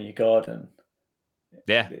water in your garden,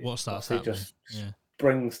 Yeah. What starts it happening? just Yeah.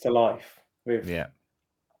 springs to life with, Yeah.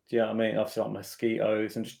 do you know what I mean? Obviously, like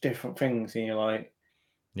mosquitoes and just different things, and you're like,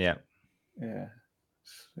 Yeah. yeah.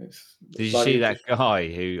 It's Did you like see you that just- guy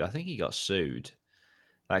who, I think he got sued?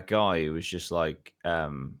 That guy who was just like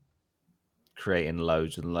creating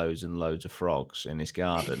loads and loads and loads of frogs in his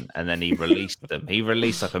garden, and then he released them. He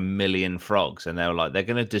released like 1 million frogs, and they were like, they're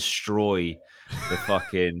gonna destroy the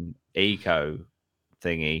fucking eco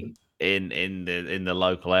thingy in the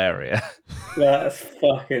local area. That's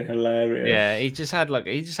fucking hilarious. Yeah, he just had like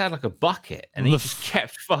a bucket, and he just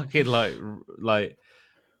kept fucking like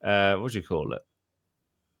what do you call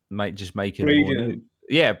it? Just making more newts. Breeding.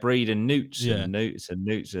 Yeah, breeding newts Yeah. and newts and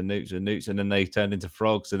newts and newts and newts, and then they turned into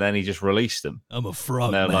frogs, and then he just released them. I'm a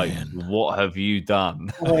frog And they're like, man. "What have you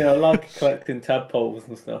done?" I mean, I like collecting tadpoles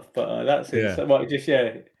and stuff, but that's it. Yeah. So, like, just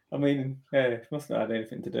I mean, it must not have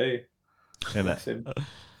anything to do. Bless him.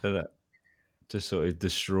 Just sort of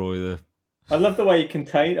destroy the. I love the way he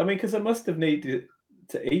contained. I mean, because I must have needed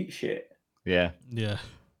to eat shit. Yeah. Yeah.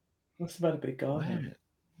 Must have had a big garden. Man.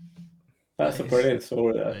 That's a brilliant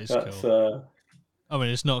story, though. That is That's I mean,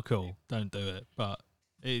 it's not cool. Don't do it, but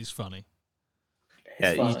it is funny.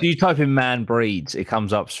 Yeah, fun. you type in "man breeds," it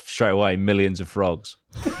comes up straight away. Millions of frogs.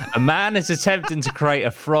 A man is attempting to create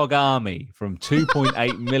a frog army from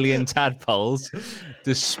 2.8 million tadpoles,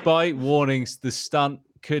 despite warnings the stunt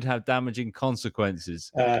could have damaging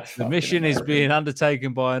consequences. The mission is being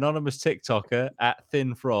undertaken by anonymous TikToker at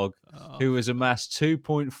Thin Frog, who has amassed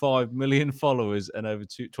 2.5 million followers and over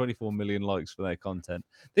 24 million likes for their content.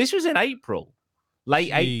 This was in April,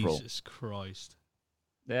 late April. Jesus Christ.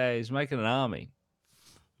 Yeah, he's making an army.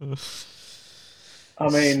 I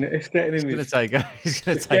mean, it's getting him. He's going to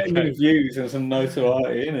take getting him views and some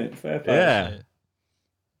notoriety, isn't it? Fair play. Yeah.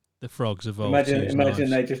 The frogs evolved. Imagine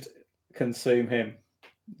they just consume him.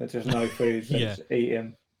 There's just no food. They just eat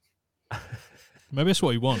him. Maybe that's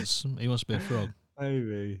what he wants. He wants to be a frog.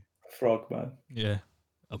 Maybe. Frog man. Yeah.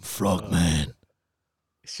 I'm frog man.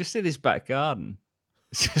 It's just in his back garden.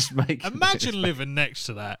 It's just making. Imagine living next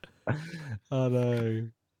to that. I know.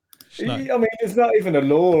 I mean, there's not even a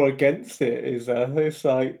law against it, is there? It's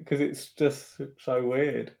like, because it's just so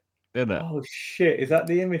weird. Isn't it? Oh shit! Is that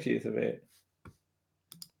the images of it?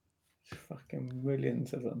 Fucking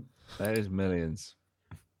millions of them. There is millions.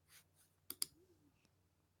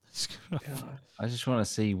 God. I just want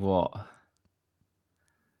to see what.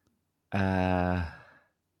 I'm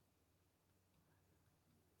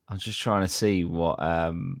just trying to see what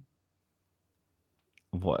harm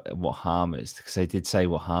is, because they did say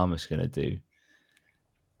what harm it's going to do.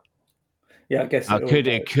 Yeah, I guess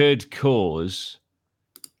it could cause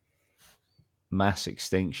mass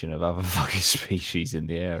extinction of other fucking species in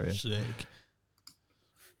the area. Sick.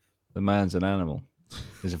 The man's an animal.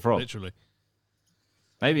 He's a frog. Literally.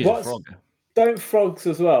 Maybe he's a frog. Don't frogs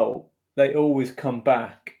as well? They always come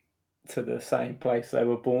back to the same place they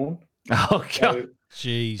were born. Oh god. So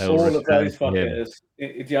Jeez. all of those fuckers. Do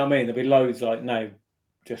you know what I mean? There'll be loads like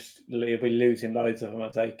you'll be losing loads of them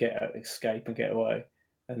as they escape and get away.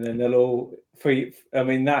 And then they'll all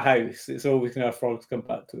that house, it's always gonna have frogs come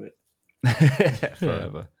back to it.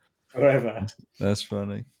 Forever. That's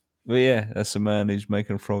funny. But yeah, that's a man who's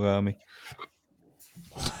making a frog army.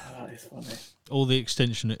 That is funny. All the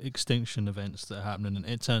extinction events that are happening, and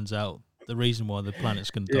it turns out the reason why the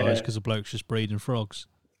planet's going to die is because the bloke's just breeding frogs.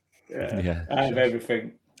 Yeah. And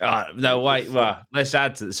everything. No, wait. Well, let's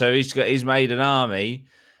add to. So he's made an army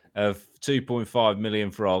of 2.5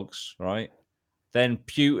 million frogs, right? Then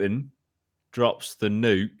Putin drops the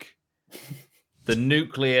nuke. The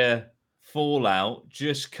nuclear fallout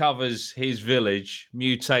just covers his village,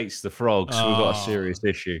 mutates the frogs. We've got a serious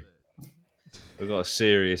issue. We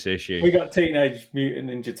got Teenage Mutant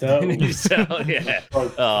Ninja Turtles. Yeah.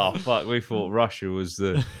 Oh fuck! We thought Russia was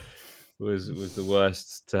the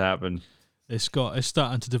worst to happen. It's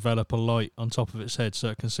starting to develop a light on top of its head so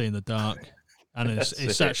it can see in the dark, and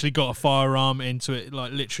it's actually got a firearm into it,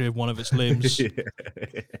 like literally one of its limbs.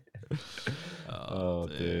 Oh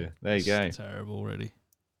dear! There you go. Terrible, really.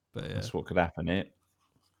 But yeah, that's what could happen.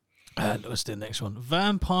 Let's do the next one.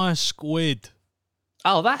 Vampire squid.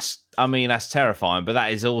 Oh, that's terrifying, but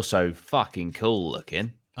that is also fucking cool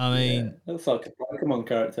looking. I mean, looks like a Pokemon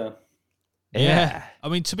character. Yeah. I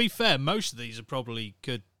mean, to be fair, most of these are probably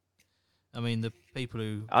good. I mean, people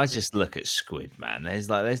who I just look at squid, man.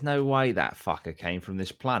 There's no way that fucker came from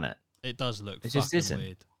this planet. it does look It just fucking isn't.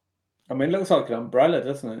 weird. I mean, it looks like an umbrella,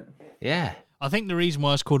 doesn't it? Yeah. I think the reason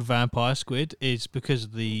why it's called vampire squid is because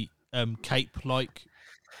of the cape-like.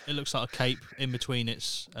 It looks like a cape in between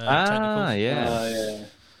its tentacles. Yeah.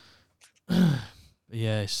 Yeah.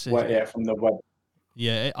 Yeah, Well, yeah, from the web.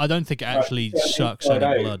 yeah. I don't think it Right, actually yeah, sucks inside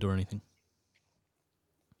any out. blood or anything.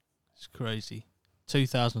 It's crazy.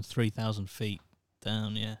 2,000, 3,000 feet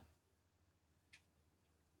down. Yeah.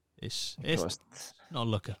 It's not a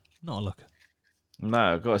looker. Not a looker.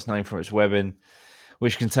 No, it got its name from its webbing,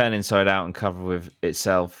 which can turn inside out and cover with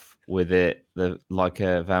itself with it, like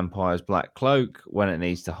a vampire's black cloak. When it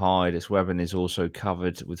needs to hide, its webbing is also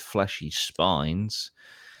covered with fleshy spines.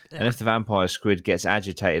 And if the vampire squid gets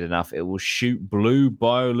agitated enough, it will shoot blue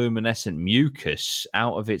bioluminescent mucus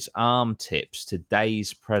out of its arm tips to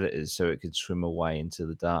daze predators so it can swim away into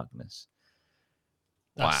the darkness.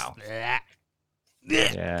 Wow. Yeah.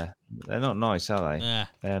 They're not nice, are they? Yeah.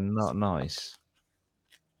 They're not nice.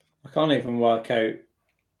 I can't even work out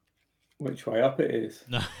which way up it is.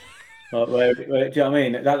 No. Like where, do you know what I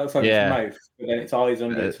mean? That looks like Yeah. its mouth, but then its eyes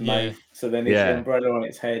under its yeah. mouth. So then it's the umbrella on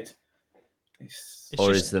its head. It's Or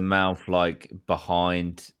just- is the mouth like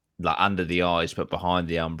behind, like under the eyes, but behind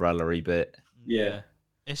the umbrella-y bit? Yeah.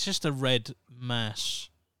 It's just a red mass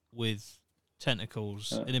with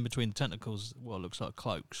tentacles, and in between the tentacles, what looks like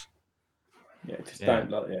cloaks. Yeah, just Yeah.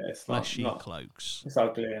 don't look. Yeah, it's Fleshy not. cloaks. It's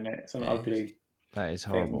ugly, isn't it? It's an It ugly. That is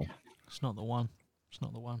thing. horrible. It's not the one. It's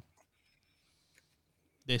not the one.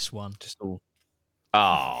 This one. Just all.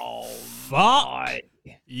 Oh, Fuck my.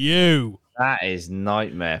 you. That is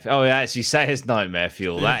nightmare. Oh, yeah, actually say it's nightmare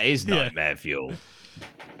fuel. That is Yeah. nightmare fuel.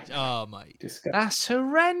 Oh, mate. Disgusting. That's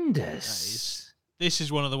horrendous. This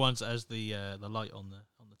is one of the ones that has the light on the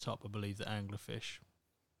top. I believe the anglerfish.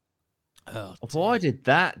 Oh, Why dear. did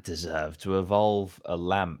that deserve to evolve a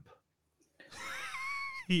lamp?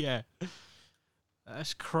 Yeah,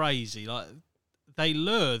 that's crazy. Like they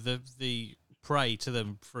lure the prey to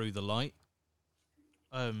them through the light.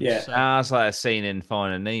 Yeah. so- That's like a scene in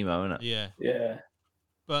Finding Nemo, isn't it? yeah. Yeah.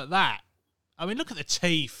 But that, I mean, look at the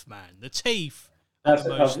teeth, man. The teeth. Are That's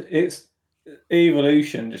the most, it's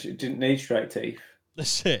evolution. Just it didn't need straight teeth.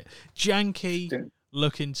 that's it. Janky Didn't-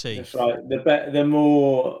 looking teeth. That's right. The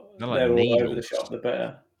more They're like they're all over the needles. shop, the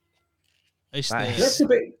better. It's That It the, looks a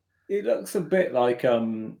bit. It looks a bit like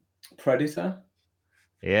Predator.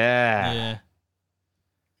 Yeah. yeah.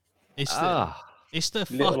 It's the Ah. it's the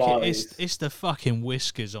Little fucking eyes. it's the fucking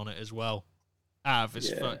whiskers on it as well. Out of its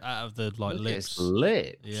Yeah. out of the like Look at its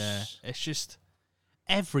lips. lips. Yeah, it's just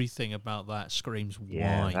everything about that screams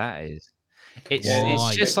Yeah, why. that is. It's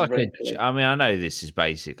Why? just like Wrinkly. I mean, I know this is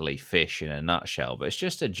basically fish in a nutshell, but it's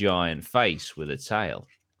just a giant face with a tail.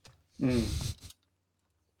 Mm.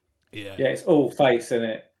 Yeah. Yeah, it's all face, isn't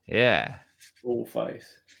it? Yeah, All face.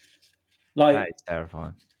 Like that is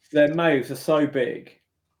terrifying. their mouths are so big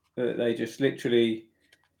that they just literally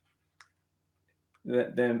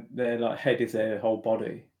their like head is their whole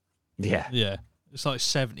body. Yeah, Yeah. It's like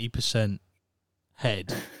 70%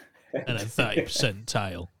 head and a 30%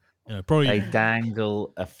 tail. You know, probably they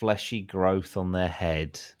dangle a fleshy growth on their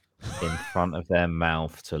head in front of their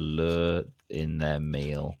mouth to lure in their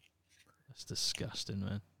meal. that's disgusting,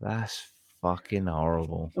 man. That's fucking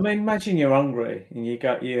horrible. I mean, imagine you're hungry and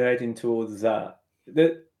you're heading towards that.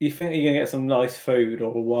 That you think you're gonna get some nice food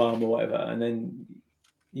or a worm or whatever, and then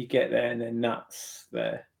you get there and then nuts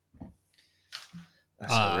there.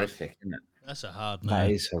 That's Ah, horrific, isn't it? That's a hard That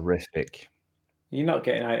no. is horrific. You're not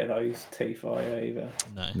getting out of those teeth, are you, either?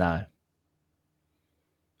 No. No,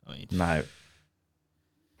 I mean, no.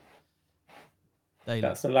 they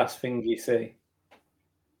That's the last thing you see.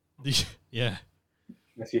 yeah.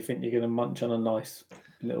 Unless you think you're gonna munch on a nice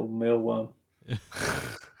little mealworm.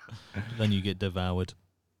 Then you get devoured.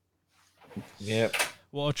 Yep.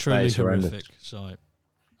 What a truly is horrendous. horrific sight.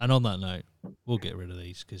 And on that note, we'll get rid of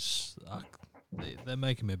these because they're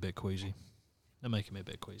making me a bit queasy. They're making me a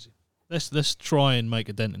bit queasy. Let's try and make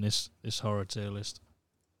a dent in this horror tier list.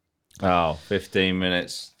 Oh, 15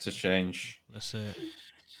 minutes to change. That's it.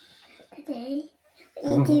 Today,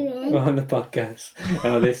 what are you doing? We're on the podcast.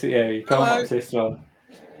 Oh, this you can't watch this one.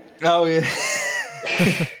 Oh, yeah.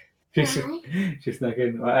 Just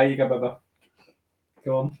looking. Right, how you go, Bubba?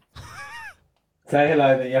 Go on. Say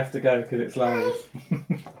hello, then you have to go because it's live.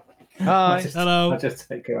 Hi. Hello. I'll just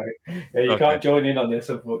take it out. Yeah, you Okay. can't join in on this,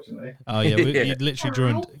 unfortunately. Oh yeah, you literally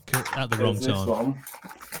joined at the wrong This time. one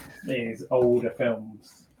is older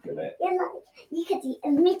films. Look at it. You're like, you could eat a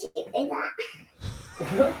midget with that.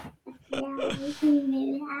 Yeah, you can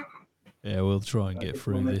do that. Yeah, we'll try and get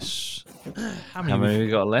through this. How many? How many we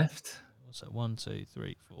got left? What's that? 1, 2,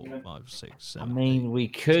 3, 4, 5, 6, I 7. mean, we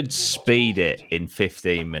could speed it in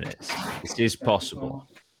 15 minutes. This is possible.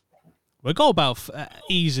 We've got about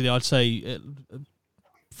easily, I'd say,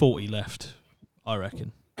 40 left, I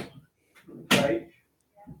reckon.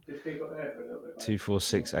 2, 4,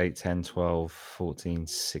 6, 8, 10, 12, 14,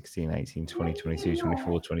 16, 18, 20, 22,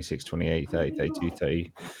 24, 26, 28, 30, 32,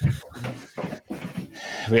 30.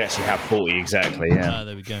 We actually have 40 exactly, yeah.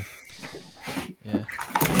 There we go. Yeah.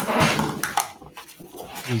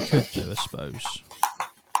 We could do, I suppose.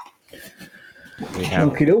 We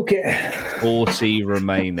have Okay. 40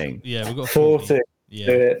 remaining. Yeah, we've got 40. Yeah.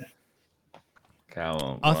 Do it. Come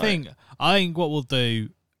on. I right. think what we'll do,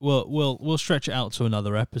 we'll stretch it out to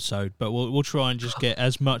another episode, but we'll try and just get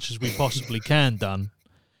as much as we possibly can done.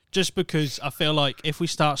 Just because I feel like if we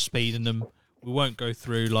start speeding them, we won't go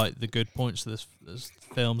through like the good points of this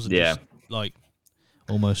films and just like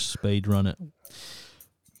almost speed run it.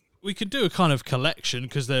 We could do a kind of collection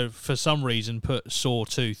because they're for some reason put Saw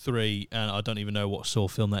 2, 3, and I don't even know what Saw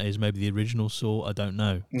film that is. Maybe the original Saw. I don't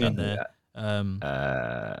know. In there.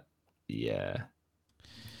 Yeah.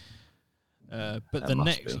 But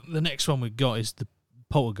the next one we've got is the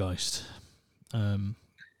Poltergeist.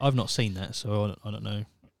 I've not seen that, so I don't know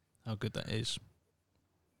how good that is.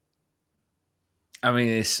 I mean,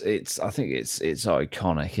 it's. I think it's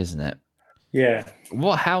iconic, isn't it? Yeah.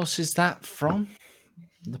 What house is that from?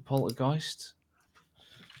 The Poltergeist.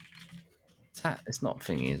 It's not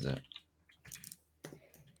thingy, is it?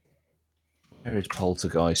 Where is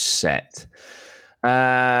Poltergeist set?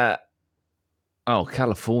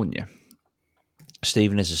 California.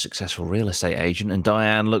 Stephen is a successful real estate agent, and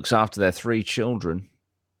Diane looks after their 3 children.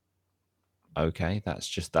 Okay,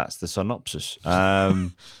 that's the synopsis.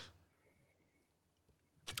 But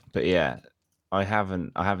yeah, I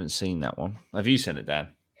haven't seen that one. Have you seen it, Dan?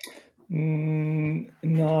 No,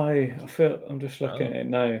 I'm just looking at it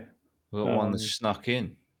now. We've got one that snuck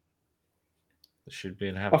in. There should be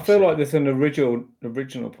an. I feel like there's an original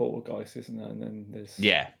Poltergeist, isn't there? And then there's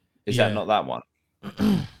Is that not that one?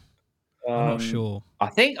 I'm not sure.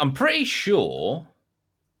 I'm pretty sure.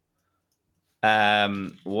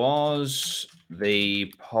 Was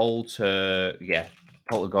the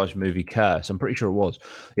Poltergeist movie Curse? I'm pretty sure it was.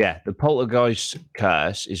 Yeah, the Poltergeist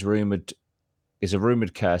Curse is a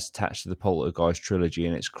rumored curse attached to the Poltergeist trilogy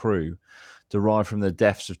and its crew, derived from the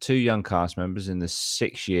deaths of 2 young cast members in the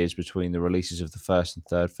 6 years between the releases of the first and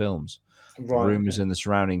third films. Right. Rumors and the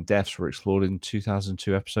surrounding deaths were explored in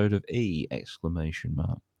 2002 episode of E! !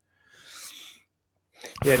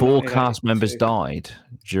 Yeah, 4 cast members died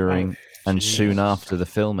during and soon after the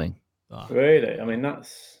filming. Really? I mean,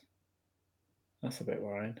 that's a bit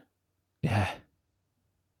worrying. Yeah.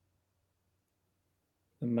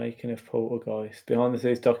 The making of Poltergeist. Behind the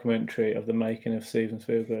scenes documentary of the making of Steven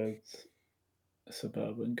Spielberg's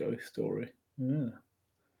Suburban Ghost Story.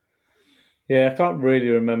 Yeah, I can't really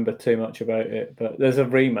remember too much about it, but there's a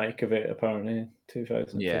remake of it apparently in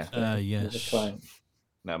 2015. Yeah. Yes.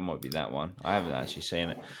 That might be that one. I haven't actually seen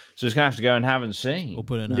it. So it's going to have to go and haven't seen. We'll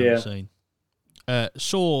put it in haven't seen.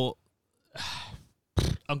 Saw,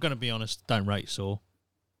 I'm going to be honest, don't rate Saw.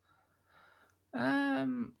 I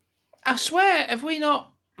swear, have we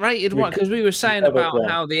not rated one? Because we were saying about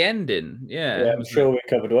how the ending. Yeah, I'm sure we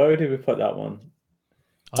covered. Where did we put that one?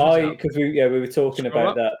 Because we were talking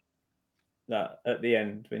about that at the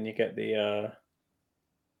end when you get the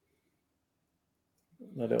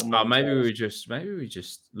little. Maybe we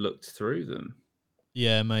just looked through them.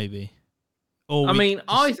 Yeah, maybe.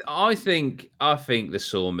 I think the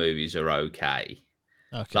Saw movies are okay.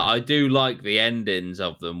 Okay. Like, I do like the endings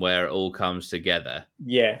of them where it all comes together.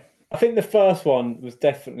 Yeah. I think the first one was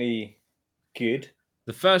definitely good.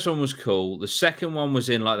 The first one was cool. The second one was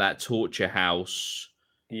in like that torture house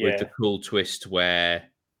with the cool twist where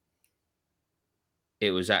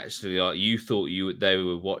it was actually like you thought they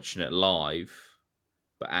were watching it live,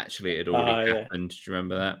 but actually it had already happened. Do you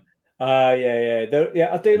remember that? Yeah.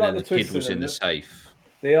 I do like the twist. The kid was in the safe.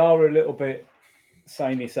 They are a little bit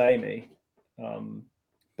samey.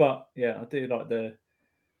 But yeah, I did like the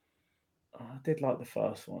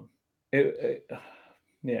first one. It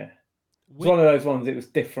was one of those ones. It was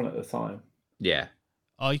different at the time. Yeah,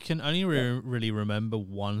 I can only really remember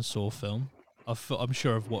one Saw film. I'm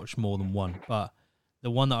sure I've watched more than one, but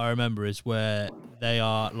the one that I remember is where they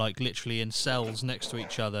are like literally in cells next to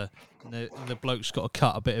each other. And the bloke's got to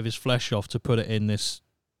cut a bit of his flesh off to put it in this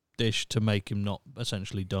dish to make him not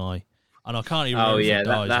essentially die. And I can't even remember if he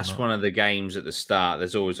dies that's one of the games at the start.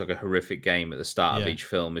 There's always like a horrific game at the start of each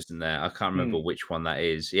film, isn't there? I can't remember which one that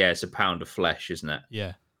is. Yeah, it's a pound of flesh, isn't it?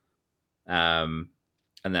 Yeah. And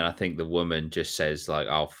then I think the woman just says like,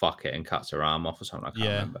 "Oh fuck it," and cuts her arm off or something. I can't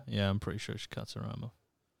remember. Yeah, I'm pretty sure she cuts her arm off.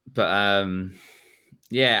 But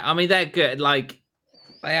yeah, I mean they're good. Like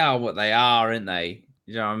they are what they are, aren't they?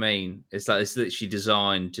 You know what I mean? It's like it's literally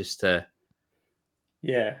designed just to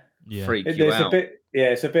Yeah. freak you There's out. a bit. Yeah,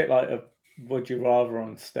 it's a bit like a Would You Rather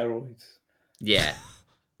on steroids. Yeah.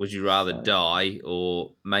 Would you rather So, die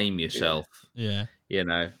or maim yourself? Yeah. You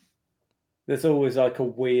know. there's always like a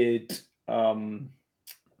weird.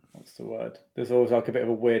 What's the word? There's always like a bit of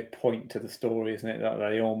a weird point to the story, isn't it? That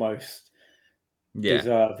they almost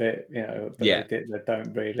deserve it, you know, but they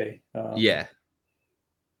don't really. Yeah.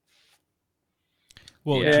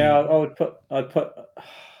 What Yeah, would you... I'd put.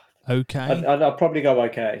 Okay. I'd probably go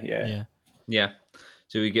okay. Yeah. Yeah. Yeah.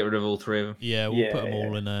 So we get rid of all three of them? Yeah, we'll put them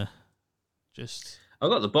all in a just... I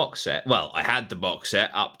got the box set. Well, I had the box set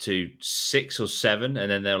up to 6 or 7,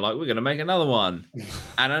 and then they're like, we're going to make another one,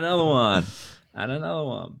 and another one, and another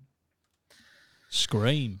one.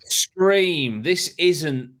 Scream. This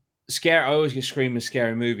isn't scary. I always get Scream and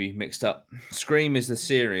Scary Movie mixed up. Scream is the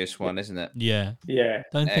serious one, isn't it? Yeah. Yeah.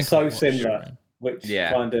 Don't think so I've watched similar, Scream. which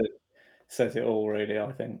kind of says it all, really,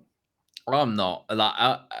 I think. I'm not. Like,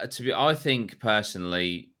 I think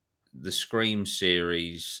personally, the Scream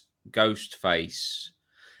series, Ghostface,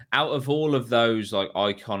 out of all of those like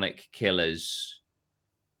iconic killers,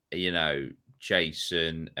 you know,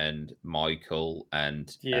 Jason and Michael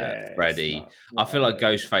and Freddy, I feel like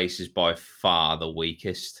Ghostface is by far the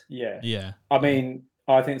weakest. Yeah. I mean,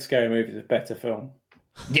 I think Scary Movie is a better film.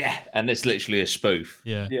 Yeah, and it's literally a spoof.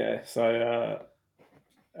 Yeah. So,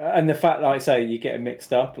 and the fact, like I say, you get it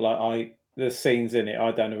mixed up. Like there's scenes in it,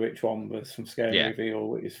 I don't know which one was from Scary Movie or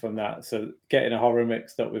which is from that. So getting a horror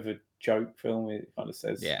mixed up with a joke film, it kind of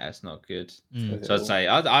says. Yeah, it's not good. So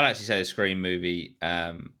I'd actually say the Scream movie.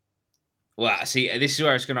 Well, see, this is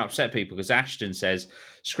where it's going to upset people because Ashton says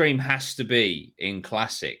Scream has to be in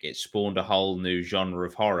classic. It spawned a whole new genre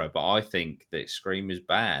of horror, but I think that Scream is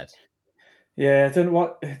bad. Yeah, I don't know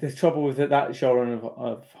what the trouble with that genre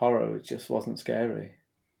of horror. It just wasn't scary.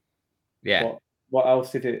 Yeah. What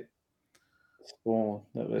else did it spawn?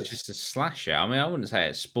 That was it's just a slasher. I mean, I wouldn't say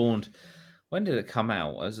it spawned. When did it come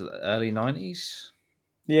out? Was it early 90s?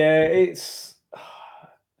 Yeah, it's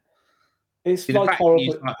like horror.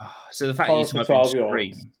 So the fact you type in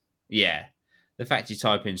Scream, the fact you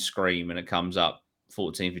type in Scream and it comes up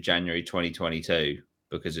 14th of January 2022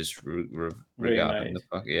 because it's regarding the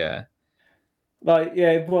fuck like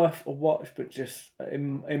worth a watch, but just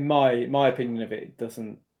in my opinion of it, it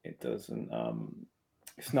doesn't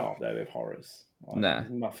it's not up there with horrors. I'm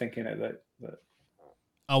not thinking of that.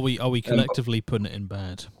 Are we collectively putting it in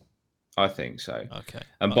bad? I think so. Okay.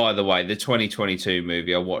 And by the way, the 2022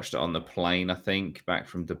 movie, I watched it on the plane, I think, back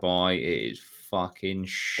from Dubai. It is fucking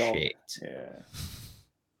shit.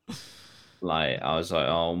 Yeah. Like, I was like,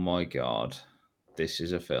 oh my God, this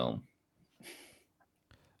is a film.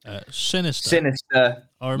 Sinister.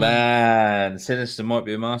 Man, Sinister might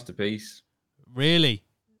be a masterpiece. Really?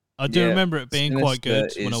 I do remember it being quite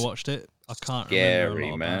good when I watched it. I can't remember a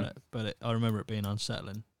lot about it, but I remember it being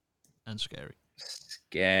unsettling and scary.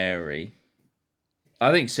 Scary.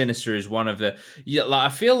 I think Sinister is one of the I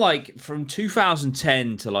feel like from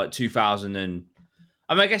 2010 to like 2000 and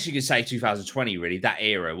I guess you could say 2020 really, that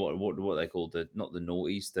era, what they call not the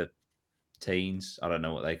noughties, the teens, I don't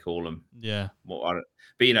know what they call them. Yeah. But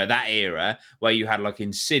you know, that era where you had like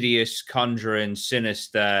Insidious, Conjuring,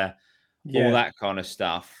 Sinister, all that kind of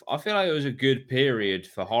stuff. I feel like it was a good period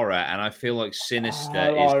for horror, and I feel like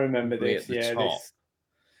Sinister is I remember this. At the top.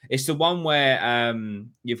 It's the one where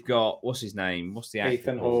you've got what's his name? What's the actor?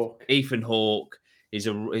 Ethan Hawke. Ethan Hawke is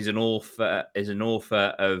an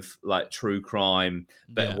author of like true crime,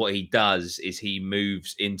 but what he does is he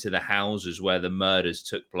moves into the houses where the murders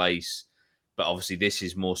took place. But obviously, this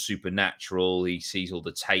is more supernatural. He sees all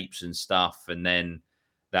the tapes and stuff, and then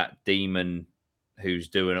that demon who's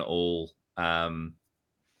doing it all. And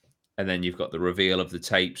then you've got the reveal of the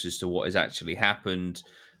tapes as to what has actually happened.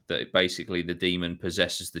 That basically the demon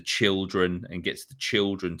possesses the children and gets the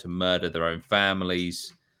children to murder their own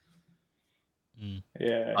families.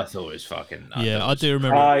 Yeah, I thought it was fucking. I do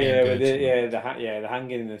remember. The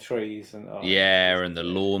hanging in the trees and and the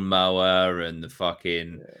lawnmower and the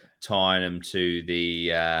fucking tying them to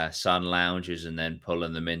the sun lounges and then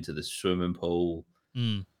pulling them into the swimming pool.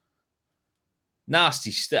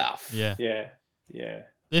 Nasty stuff. Yeah.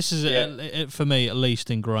 This is it for me, at least,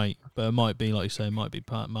 in great, but it might be, like you say, it might be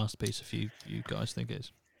part masterpiece if you guys think it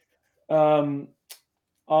is. I'm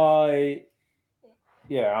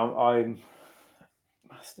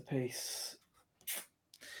masterpiece.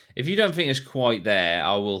 If you don't think it's quite there,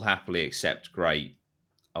 I will happily accept great.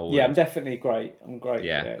 I would. Yeah, I'm definitely great. I'm great.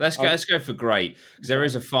 Yeah, let's go. Let's go for great because there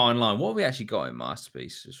is a fine line. What have we actually got in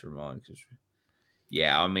masterpiece? Just remind us.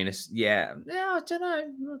 Yeah, I mean, it's yeah. I don't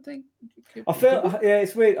know. I think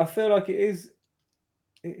it's weird. I feel like it is.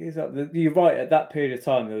 It is up. You're right. At that period of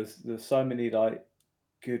time, there's so many like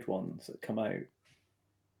good ones that come out.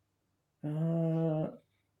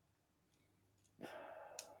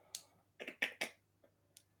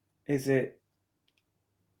 Is it?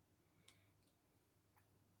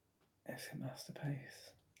 Is it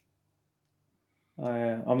masterpiece?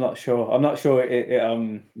 I'm not sure. I'm not sure.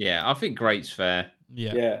 Yeah, I think great's fair.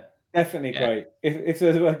 Yeah, definitely great. If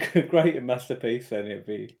there's a great masterpiece, then it'd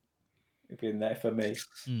be in there for me.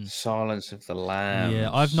 Silence of the Lambs.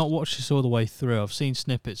 Yeah, I've not watched this all the way through. I've seen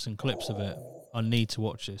snippets and clips of it. I need to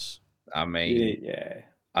watch this. I mean, yeah.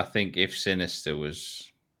 I think if Sinister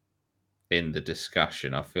was in the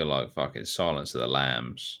discussion, I feel like fucking Silence of the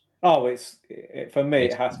Lambs. Oh, for me.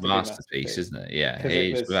 It's it has to masterpiece, be masterpiece, isn't it? Yeah, it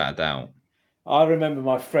is without a doubt. I remember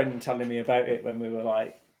my friend telling me about it when we were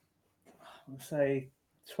like, I'd say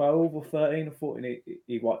 12 or 13 or 14.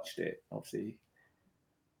 He watched it. Obviously,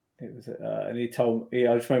 it was, and he told me.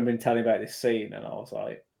 I just remember him telling about this scene, and I was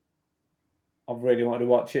like, I really wanted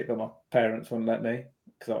to watch it, but my parents wouldn't let me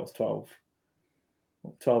because I was 12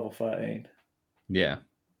 or 13. Yeah.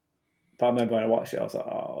 But I remember when I watched it, I was like,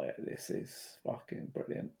 oh, yeah, this is fucking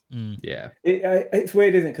brilliant. Yeah. It's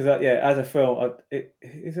weird, isn't it? Because, as a film,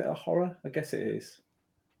 is it a horror? I guess it is.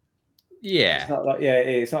 Yeah. It's not like,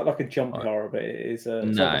 it's not like a jumpy horror, but it is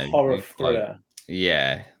it's like a horror thriller.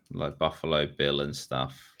 Like Buffalo Bill and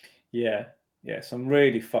stuff. Yeah. Some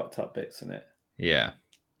really fucked up bits in it. Yeah.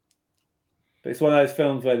 But it's one of those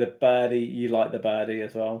films where the baddie, you like the baddie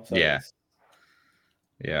as well. So yeah.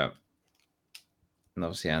 And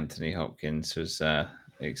obviously Anthony Hopkins was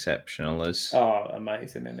exceptional as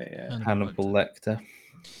amazing, isn't it? Yeah. Hannibal Lecter.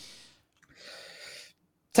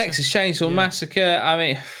 Texas Chainsaw Massacre. I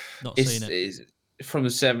mean, it's from the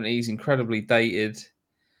 70s, incredibly dated,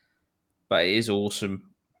 but it is awesome.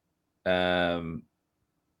 You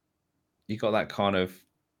got that kind of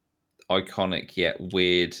iconic yet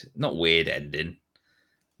not weird ending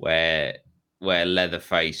where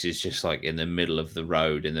Leatherface is just like in the middle of the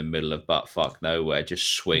road, in the middle of buttfuck nowhere,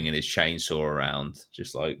 just swinging his chainsaw around,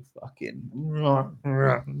 just like fucking.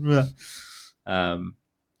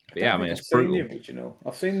 Yeah, I mean, it's brutal.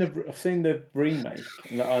 I've seen the original. I've seen the remake,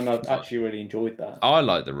 and I've actually really enjoyed that. I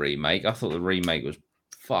like the remake. I thought the remake was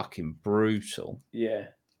fucking brutal. Yeah,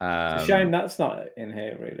 it's a shame that's not in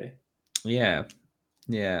here, really. Yeah.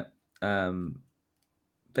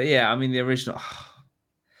 But yeah, I mean, the original.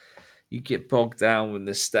 You get bogged down with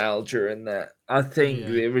nostalgia in that. I think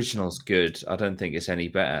the original's good. I don't think it's any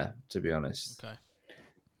better, to be honest. Okay.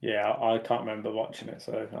 Yeah, I can't remember watching it,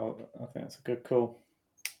 so I think that's a good call.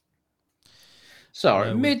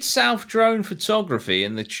 Sorry, Mid-South Drone Photography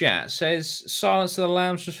in the chat says Silence of the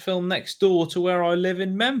Lambs was filmed next door to where I live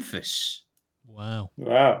in Memphis. Wow.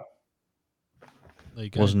 There you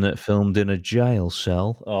go. Wasn't it filmed in a jail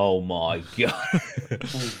cell? Oh my God.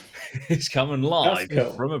 It's coming live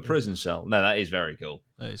from a prison cell. No, that is very cool.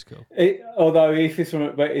 That is cool. Although if it's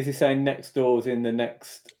is he saying next door's in the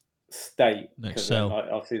next state? Next cell. Like,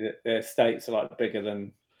 obviously the states are like bigger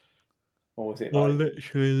than. Or was it?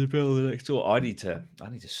 Literally the building next door. I need to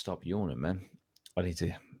stop yawning, man. I need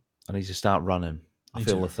to start running. I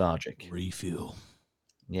feel lethargic. Refuel.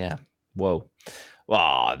 Yeah. Whoa.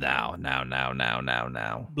 Well,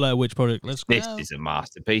 now. Blair Witch Project. Let's go. This is a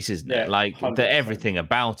masterpiece, isn't it? Like everything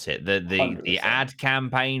about it. The ad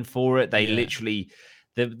campaign for it. They literally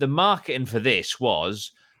the marketing for this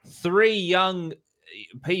was 3 young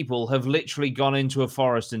people have literally gone into a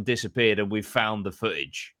forest and disappeared, and we've found the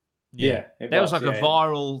footage. Yeah, there was like a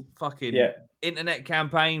viral fucking internet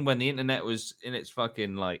campaign when the internet was in its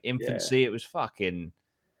fucking like infancy. Yeah. It was fucking.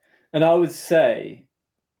 And I would say,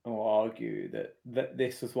 or argue that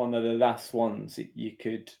this was one of the last ones that you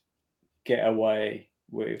could get away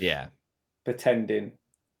with. Yeah. Pretending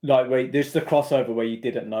like there's the crossover where you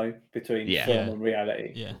didn't know between film and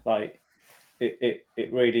reality. Yeah. Like it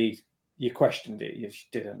really you questioned it, you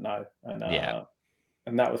just didn't know, and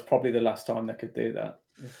that was probably the last time they could do that.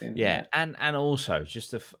 Yeah, and also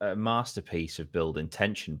just a masterpiece of building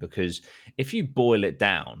tension, because if you boil it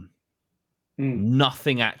down,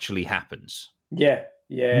 nothing actually happens. Yeah,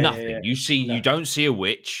 nothing. Yeah. You don't see a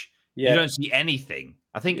witch. You don't see anything.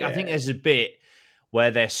 I think there's a bit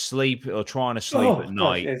where they're sleeping or trying to sleep at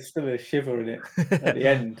night. There's still a shiver in it at the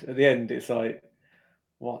end. At the end, it's like,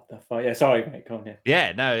 what the fuck? Yeah, sorry, mate. Come on,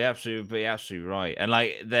 Yeah, no, absolutely right. And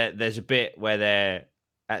like there's a bit where they're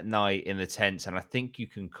at night in the tents, and I think you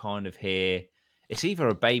can kind of hear it's either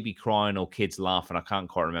a baby crying or kids laughing. I can't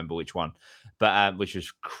quite remember which one, but which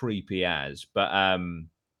was creepy as. But I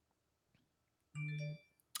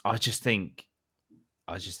just think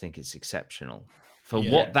it's exceptional for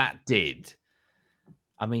what that did.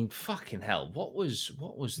 I mean, fucking hell! What was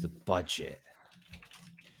the budget?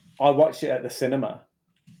 I watched it at the cinema.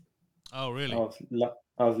 Oh, really?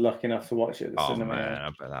 I was lucky enough to watch it at the cinema. Man, Yeah. I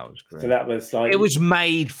bet that was great. So that was like it was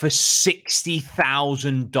made for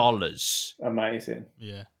 $60,000. amazing.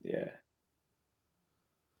 Yeah. Yeah.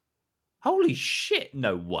 Holy shit!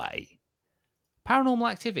 No way.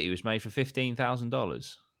 Paranormal Activity was made for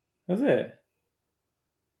 $15,000. Was it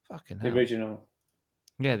Fucking the hell. original?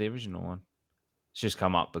 Yeah, the original one. It's just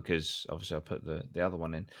come up because obviously I put the other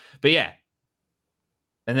one in. But yeah.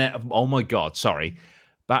 And then, oh my God, sorry.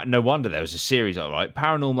 But no wonder there was a series, all right.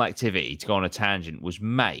 Paranormal Activity, to go on a tangent, was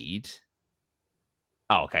made.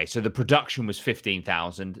 Oh, okay. So the production was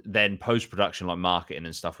 15,000. Then post-production, like marketing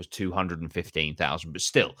and stuff, was 215,000. But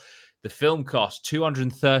still, the film cost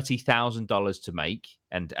 $230,000 to make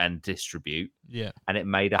and distribute. Yeah. And it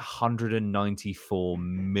made $194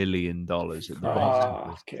 million at the box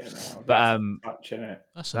office. But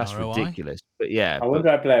that's ridiculous. But yeah, I wonder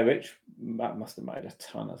how Blair Witch that must have made a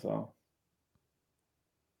ton as well.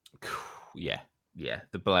 Yeah.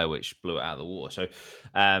 The Blair Witch blew it out of the water. So,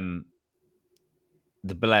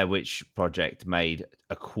 the Blair Witch Project made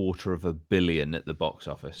 $250 million at the box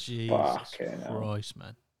office. Jesus Christ,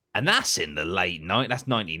 man! And that's in the late night. That's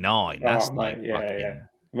 99. That's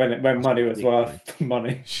when money was worth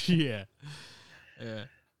money. Yeah.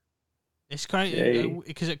 It's crazy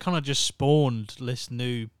because it kind of just spawned this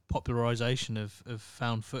new popularization of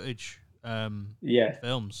found footage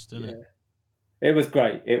films, didn't it? It was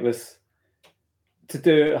great. It was to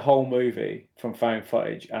do a whole movie from found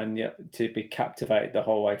footage and to be captivated the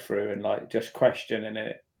whole way through and like just questioning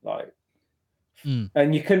it, like.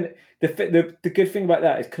 And you can the good thing about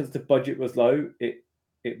that is because the budget was low, it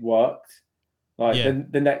worked. Like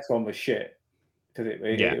the next one was shit because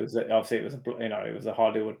it was obviously it was a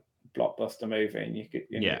Hollywood blockbuster movie and you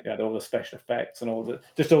had all the special effects and all the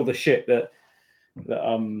shit that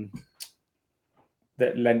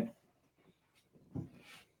lent.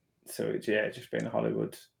 So it's just being a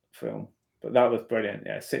Hollywood film, but that was brilliant.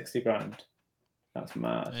 Yeah, $60,000. That's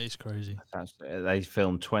mad. It's crazy. They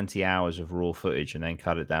filmed 20 hours of raw footage and then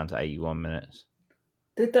cut it down to 81 minutes.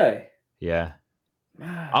 Did they? Yeah.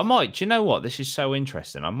 I might. Do you know what? This is so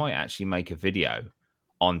interesting. I might actually make a video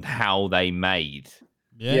on how they made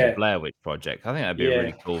the Blair Witch Project. I think that'd be a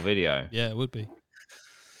really cool video. Yeah, it would be.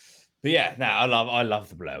 But yeah, no, I love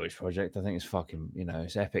the Blair Witch Project. I think it's fucking,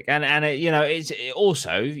 it's epic. And it's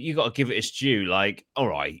also, you got to give it its due. Like, all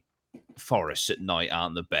right, forests at night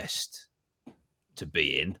aren't the best to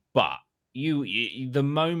be in, but you the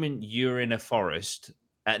moment you're in a forest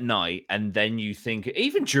at night and then you think,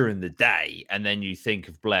 even during the day, and then you think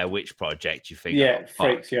of Blair Witch Project, you think, it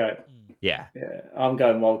freaks you out. Yeah. I'm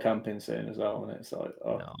going wild camping soon as well, and it's like,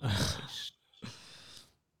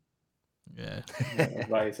 Nice.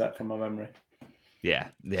 Erase that from my memory. Yeah,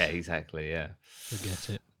 exactly. Yeah, forget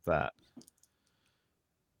it. But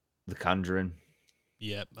The Conjuring.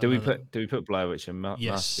 Yeah. Do we put Blair Witch and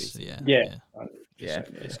yes? Yeah.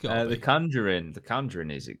 The Conjuring. The Conjuring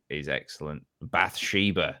is excellent.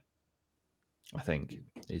 Bathsheba, I think,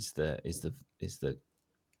 is the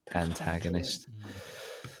antagonist.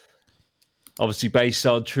 Obviously based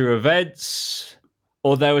on true events.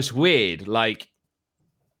 Although it's weird, like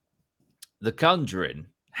the Conjuring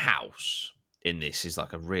house in this is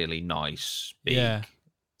like a really nice, big,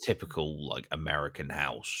 typical like American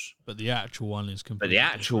house. But the actual one is completely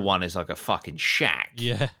different. One is like a fucking shack.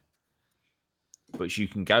 Yeah. But you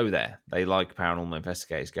can go there. They like paranormal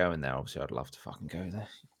investigators going there. Obviously, I'd love to fucking go there.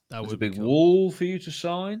 That was a big wall for you to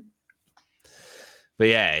sign. But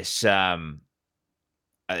yeah, it's an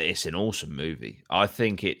awesome movie. I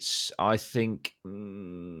think it's the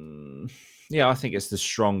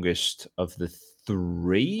strongest of the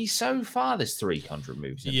three so far. There's 3 Conjuring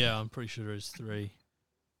movies. Yeah, I'm pretty sure there's 3.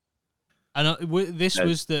 And was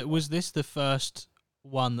this the first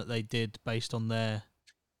one that they did based on their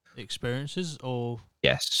experiences, or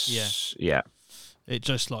yes, yeah. It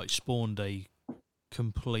just like spawned a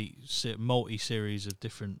complete multi-series of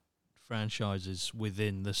different franchises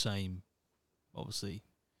within the same, obviously,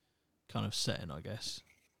 kind of setting, I guess.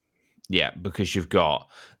 Yeah, because you've got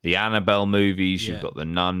the Annabelle movies, you've got the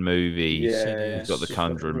Nun movies, you've got the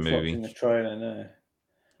Conjuring movie. The trailer, no.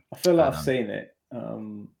 I feel like I've seen it,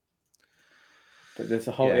 but But there's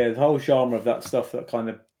a whole Yeah. there's a whole genre of that stuff that kind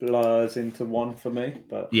of blurs into one for me.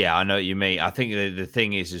 But Yeah, I know what you mean. I think the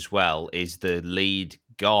thing is as well is the lead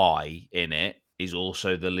guy in it is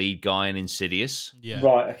also the lead guy in Insidious. Yeah.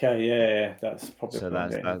 right, okay, yeah, that's probably So what I'm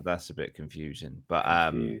getting that's a bit confusing. But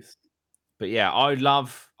confused. but yeah, I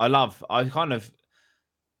kind of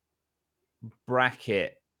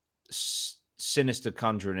bracket Sinister,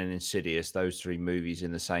 Conjuring, and Insidious, those three movies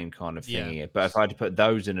in the same kind of thing Yeah. here. But if I had to put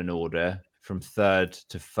those in an order from third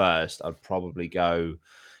to first, I'd probably go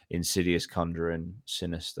Insidious, Conjuring,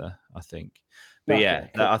 Sinister, I think. But Okay, yeah,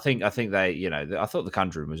 cool. I think they, I thought The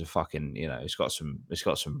Conjuring was a fucking, it's got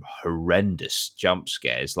some horrendous jump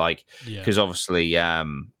scares, like Yeah. because obviously, I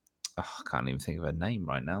can't even think of her name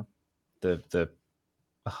right now.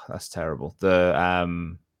 That's terrible.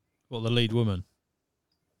 Well, the lead woman.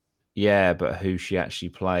 Yeah, but who she actually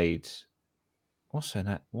played? What's her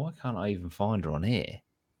name? Why can't I even find her on here?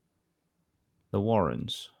 The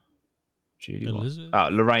Warrens. Judy Warren. Elizabeth? Oh,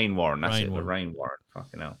 Lorraine Warren. That's Lorraine it. Warren. Lorraine Warren.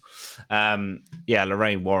 Fucking hell. Yeah,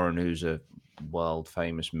 Lorraine Warren, who's a world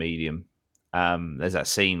famous medium. There's that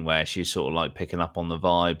scene where she's sort of like picking up on the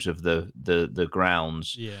vibes of the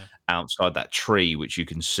grounds Yeah. outside that tree, which you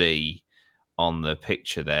can see on the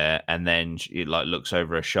picture there, and then it like looks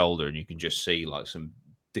over her shoulder, and you can just see like some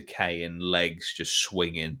decaying legs just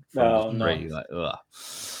swinging from the tree. Nice. Like, ugh.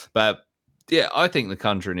 But yeah, I think The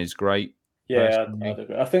Conjuring is great. Yeah, personally. I'd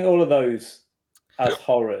agree. I think all of those as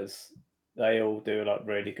horrors, they all do like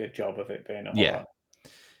really good job of it being a Yeah. horror.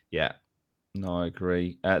 Yeah, no, I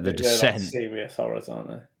agree. The They're Descent, like serious horrors, aren't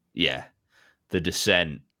they? yeah, The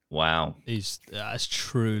Descent. Wow, That's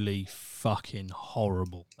truly fucking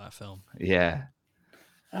horrible, that film. yeah.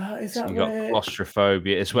 Is So that you got where?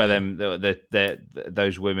 claustrophobia. It's where Yeah.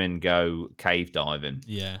 those women go cave diving,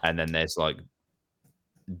 Yeah. and then there's like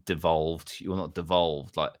devolved. Well, not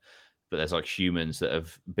devolved, like, but there's like humans that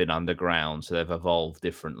have been underground, so they've evolved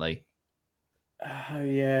differently. Oh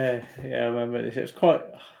yeah, I remember this. It's quite.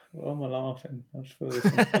 Why am I laughing? I just feel there's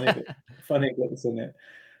some funny bits in it.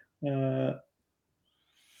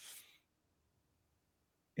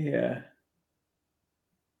 Yeah.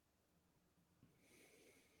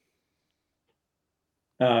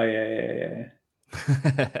 Oh yeah.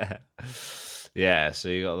 Yeah, so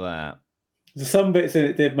you got that. Some bits in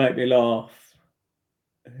it did make me laugh.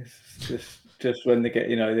 It's just when they get,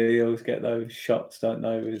 they always get those shots, don't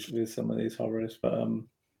they, with some of these horrors. But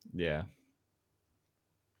Yeah.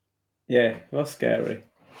 yeah, that's scary.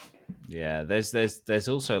 Yeah, there's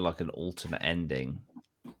also like an alternate ending,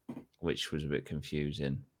 which was a bit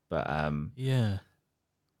confusing. But Yeah.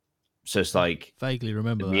 so it's like Vaguely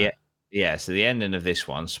remember that. yeah. So the ending of this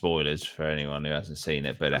one, spoilers for anyone who hasn't seen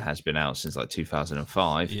it, but it has been out since like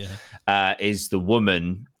 2005. Yeah. Is the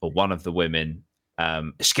woman or one of the women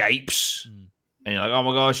escapes, and you're like, oh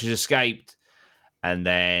my gosh, she's escaped, and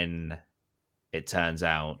then it turns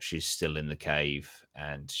out she's still in the cave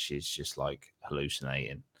and she's just like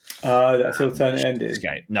hallucinating. That's alternate ending.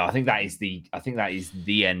 Escape. No, I think that is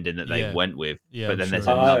the ending that they went with. Yeah, but then I'm there's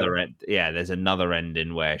sure. another there's another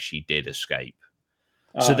ending where she did escape.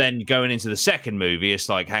 So then going into the second movie, it's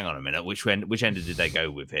like, hang on a minute, which ending did they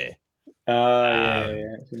go with here? Yeah,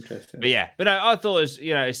 it's interesting. But no, I thought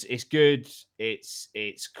it's good.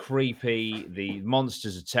 It's creepy. The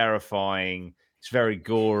monsters are terrifying. It's very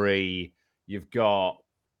gory. You've got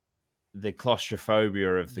the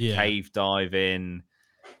claustrophobia of the cave diving.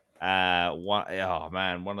 One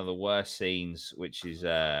of the worst scenes, which is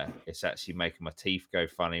it's actually making my teeth go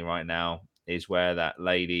funny right now, is where that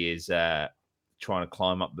lady is trying to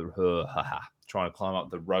climb up the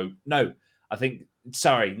rope. No,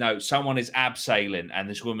 someone is abseiling and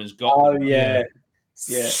this woman's got yeah,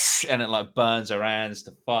 and it like burns her hands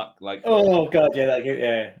to fuck, like, oh god,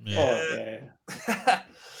 yeah.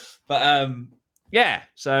 But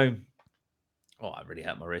so I really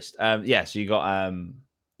hurt my wrist. So you got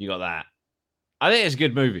that. I think it's a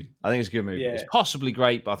good movie. It's possibly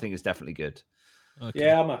great, but I think it's definitely good. Okay.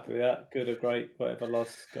 Yeah, I'm happy with that. Good or great, whatever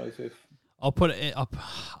Loz goes with. I'll put it up.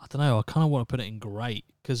 I don't know. I kind of want to put it in great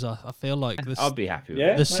because I feel like this. I'd be happy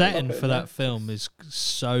with the it. setting for that film is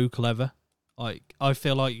so clever. I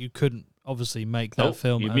feel like you couldn't obviously make that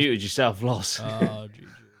film. You muted yourself, Loz. Oh,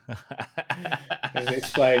 He's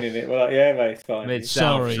explaining it. Well, yeah, mate, it's fine.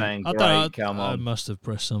 Sorry, saying, I great, don't. come I on. must have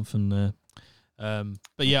pressed something there.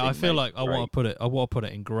 But yeah, I feel like I want to put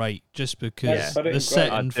it in great just because the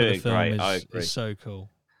setting for the film is so cool.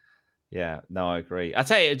 Yeah, no, I agree. I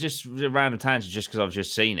tell you, just a random tangent, just because I've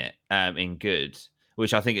just seen it in good,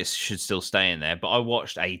 which I think it should still stay in there. But I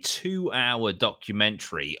watched a 2-hour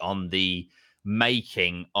documentary on the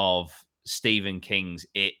making of Stephen King's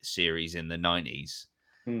It series in the 90s.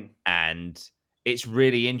 Hmm. And it's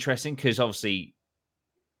really interesting because obviously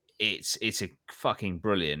it's a fucking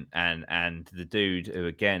brilliant, and the dude who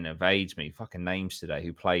again evades me fucking names today,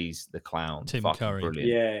 who plays the clown, Tim fucking Curry. brilliant.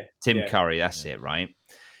 Yeah. Tim yeah. Curry, that's it, right?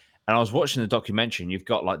 And I was watching the documentary, and you've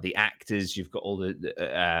got like the actors, you've got all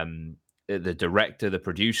the director, the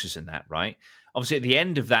producers, and that, right? Obviously, at the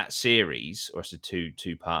end of that series, or it's a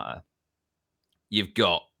two-parter, you've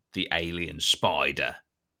got the alien spider.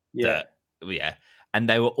 Yeah. Yeah, and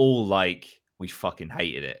they were all like, "We fucking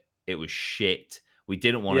hated it. It was shit. We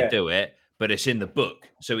didn't want to Yeah. do it, but it's in the book,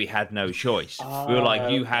 so we had no choice." We were like,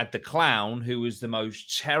 "You had the clown, who was the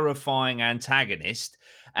most terrifying antagonist."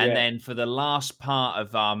 And Yeah. then for the last part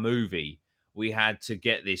of our movie, we had to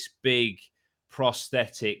get this big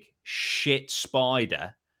prosthetic shit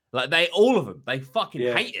spider. Like all of them, they fucking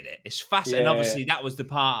Yeah. hated it. It's fascinating. And Yeah. obviously, that was the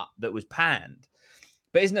part that was panned.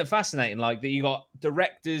 But isn't it fascinating? Like that, you got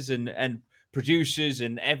directors and producers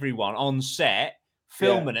and everyone on set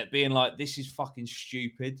filming it, being like, "This is fucking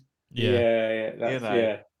stupid." Yeah. That's,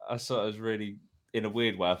 I thought it was really, in a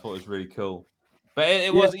weird way, I thought it was really cool. But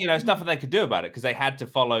it Yeah. was, there's nothing they could do about it because they had to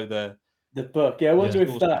follow the book. Yeah, I wonder if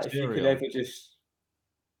source if you could material. ever just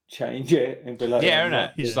change it and be like, Yeah,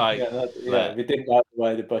 innit? It's like, if we didn't like the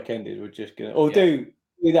way the book ended, we're just gonna do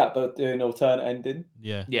that, but do an alternate ending.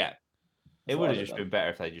 Yeah. yeah. It That's would what have I'd just have been better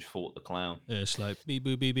if they just fought the clown. Yeah, it's like beep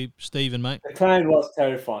boop beep beep. Stephen, mate. The clown was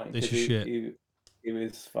terrifying This because is shit. he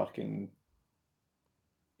was fucking,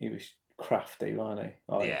 he was crafty, wasn't he?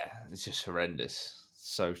 Like, Yeah, it's just horrendous.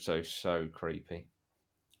 So creepy.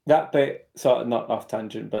 that bit, sort of not off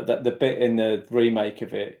tangent, but the bit in the remake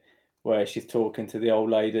of it where she's talking to the old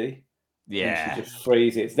lady, Yeah. and she just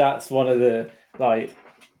freezes. That's one of the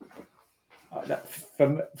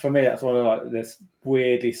for me. That's one of the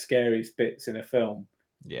weirdly scariest bits in a film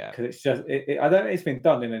Yeah. because it's just I don't think it's been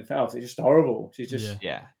done in anything else. It's just horrible. She's just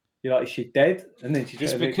Yeah. you're like, is she dead? And then she It's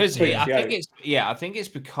just because freaks I you out. think it's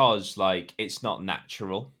because like it's not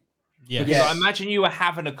natural. Yeah. Because Yes. I imagine you were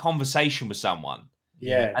having a conversation with someone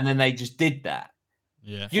Yeah. and then they just did that.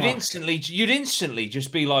 Yeah. You'd Fuck. instantly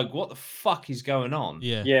just be like, "What the fuck is going on?"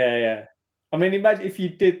 Yeah. Yeah. I mean, imagine if you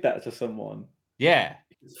did that to someone. Yeah.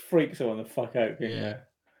 It freaks someone the fuck out. Yeah.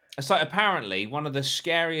 It's like apparently one of the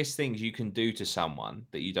scariest things you can do to someone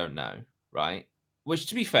that you don't know, right? Which,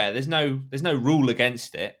 to be fair, there's no rule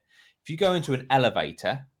against it. If you go into an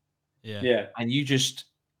elevator Yeah. Yeah. and you just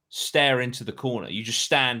stare into the corner, you just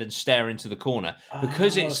stand and stare into the corner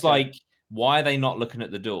because it's okay. like, why are they not looking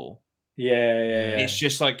at the door? Yeah. It's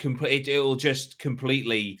just like it'll just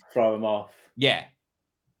completely Throw them off. yeah,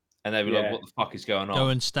 and they'll be like, Yeah. "What the fuck is going on?" Go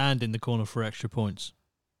and stand in the corner for extra points.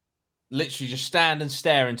 Literally, just stand and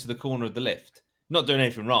stare into the corner of the lift. Not doing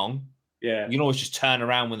anything wrong. Yeah. You can always just turn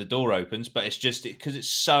around when the door opens, but it's just because it's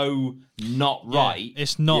so not right.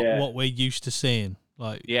 It's not Yeah. what we're used to seeing.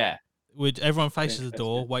 Like, Yeah, everyone faces the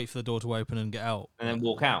door, Interesting. wait for the door to open and get out. and then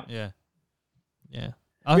walk out. Yeah. Yeah.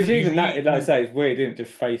 Because think- even that, like I say, it's weird, isn't it?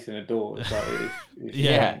 Just facing a door. It's like, it's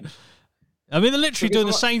Yeah. strange. I mean, they're literally Because doing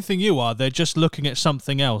the same thing you are. They're just looking at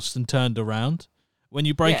something else and turned around when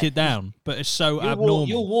you break Yeah. it down. But it's so You'll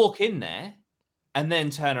abnormal. walk in there and then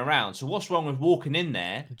turn around. So what's wrong with walking in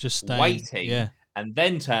there, Just staying, waiting, Yeah. and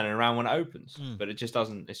then turning around when it opens? Mm. But it just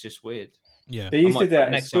doesn't. It's just weird. Yeah. They used might to do that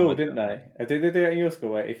in next school, time didn't they? Did they do it in your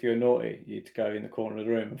school? Where if you're naughty, you'd go in the corner of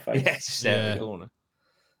the room and face. Yeah, just stare at Yeah. the corner.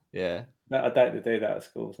 Yeah, No, I doubt they do that at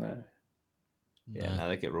schools now. yeah. Now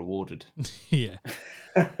they get rewarded. Yeah.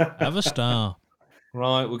 Have a star.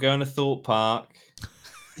 Right, we're going to Thorpe Park.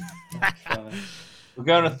 Funny. We're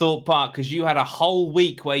going to Thorpe Park because you had a whole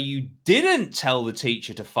week where you didn't tell the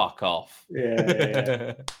teacher to fuck off.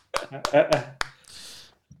 Yeah.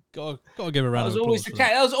 Got to give a That round was of always applause the for case.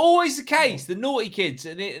 that. That was always the case. The naughty kids,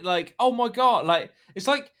 and it like, oh my god, like it's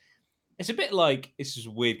a bit like this is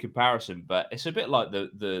a weird comparison, but it's a bit like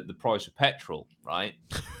the price of petrol, right?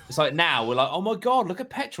 It's like now we're like, oh my god, look at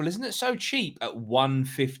petrol, isn't it so cheap at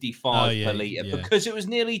 $1.55 per litre? yeah. Because it was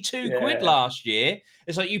nearly £2 Yeah. last year.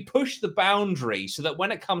 It's like you push the boundary so that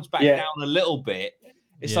when it comes back Yeah. down a little bit,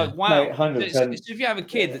 it's Yeah. like wow. Mate, 100%. If you have a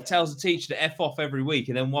kid that tells the teacher to F off every week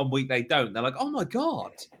and then 1 week they don't, they're like, oh my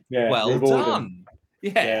god, Yeah, well reward 'em. done.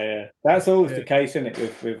 Yeah. That's always the case, isn't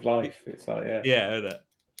it, with life? It's like, yeah. Yeah, isn't it?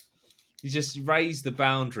 You just raise the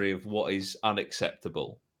boundary of what is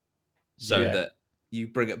unacceptable so Yeah. that you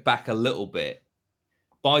bring it back a little bit.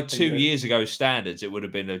 By 2 Exactly. years ago standards, it would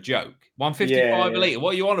have been a joke. 155 Yeah, a litre.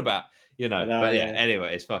 What are you on about? You know, I know, but yeah, yeah.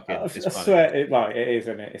 anyway, it's fucking I it's funny. swear, it is,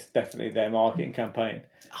 isn't it? It's definitely their marketing campaign.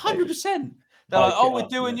 100%. They're like, Hike oh, it we're up,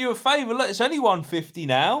 doing yeah. you a favour. Look, it's only 150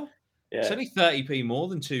 now. Yeah, It's only 30p more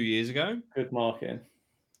than 2 years ago, good marketing.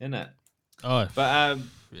 isn't it? Oh, But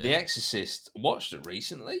yeah. The Exorcist, watched it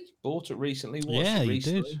recently, bought it recently, watched Yeah, it you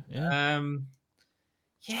did, recently. yeah.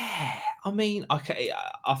 Yeah, I mean, I think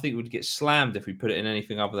it would get slammed if we put it in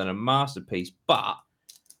anything other than a masterpiece. But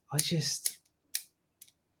I just,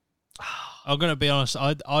 I'm gonna be honest.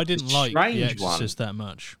 I didn't It's a like The strange Exorcist that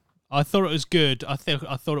much. I thought it was good. I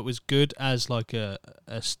thought it was good as like a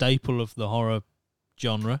staple of the horror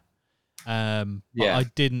genre. But Yeah. I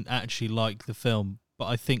didn't actually like the film. But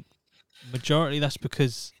I think majority that's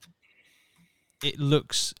because it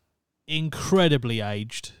looks incredibly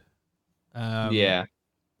aged. yeah,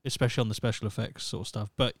 Especially on the special effects sort of stuff.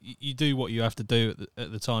 But you do what you have to do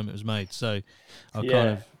at the time it was made. So I kind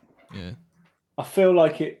of, yeah. I feel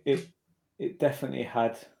like it definitely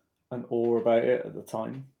had an awe about it at the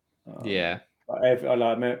time. yeah,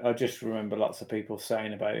 I just remember lots of people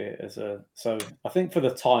saying about it so I think for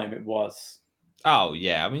the time it was. oh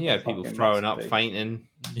yeah. I mean, yeah, people Fucking throwing up, masterpiece. fainting.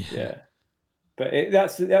 Yeah. But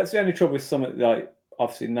that's the only trouble with some of, like,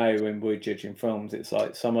 obviously now when we're judging films, it's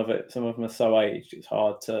like some of them are so aged, it's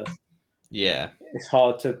hard to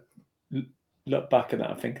look back at that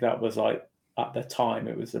and think that was like at the time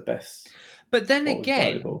it was the best. But then what was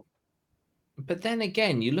valuable.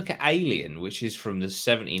 you look at Alien, which is from the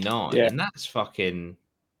 79, Yeah. and that's fucking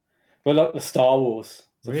But like the Star Wars,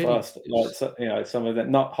 the Really first, good. like, so, some of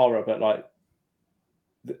them, not horror, but like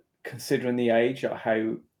considering the age, like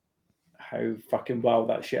how fucking well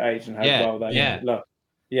that shit aged and how well they look.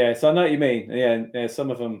 Yeah, so I know what you mean. Yeah, some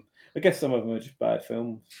of them. I guess some of them are just bad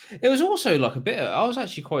films. It was also like a bit. I was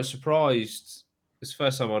actually quite surprised. It's the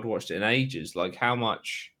first time I'd watched it in ages. Like how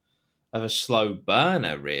much of a slow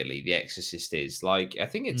burner really The Exorcist is. Like I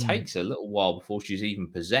think it takes a little while before she's even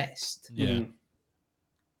possessed. Yeah. Mm.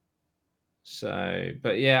 So,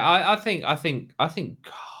 but yeah, I think. Oh, fucking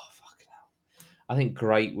hell. I think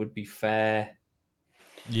Great would be fair.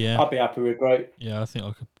 Yeah. I'd be happy with Great. Yeah, I think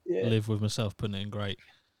I could live with myself putting it in Great.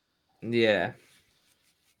 Yeah.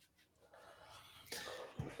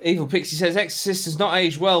 Evil Pixie says Exorcist has not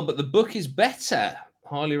aged well, but the book is better.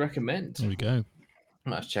 Highly recommend. There we go.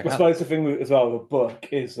 Let's check I out. suppose the thing as well with a book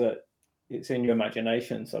is that it's in your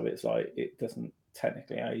imagination, so it's like it doesn't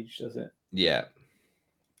technically age, does it? Yeah.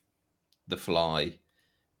 The Fly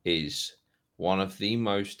is one of the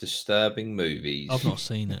most disturbing movies I've not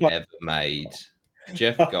seen it. ever made.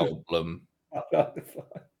 Jeff Goldblum.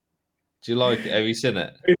 Do you like it? Have you seen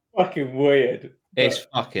it? It's fucking weird. It's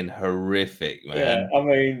fucking horrific, man. Yeah, I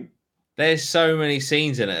mean, there's so many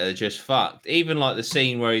scenes in it that are just fucked. Even like the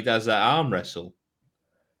scene where he does that arm wrestle.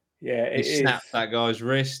 Yeah, he snapped that guy's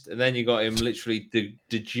wrist, and then you got him literally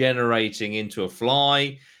degenerating into a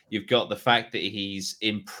fly. You've got the fact that he's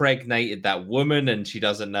impregnated that woman, and she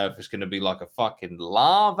doesn't know if it's going to be like a fucking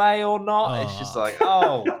larvae or not. It's just like,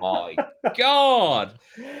 oh my god!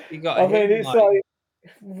 You got. I mean, it's like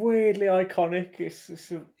weirdly iconic.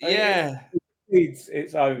 Yeah, it needs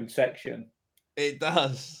its own section. It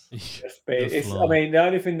does. I mean, the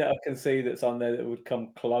only thing that I can see that's on there that would come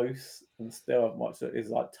close and still have much is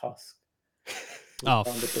like Tusk. Oh,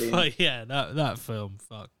 yeah, that film,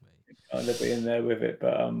 fuck me. Kind of being there with it,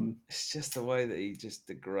 but it's just the way that he just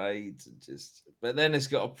degrades and just. But then it's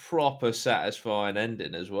got a proper satisfying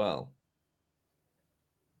ending as well.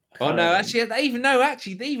 Oh no, actually, even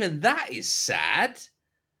that is sad.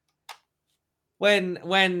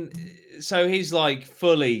 So he's like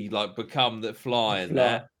fully like become the fly and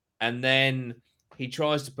that, and then he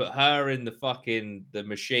tries to put her in the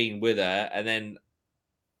machine with her, and then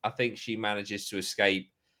I think she manages to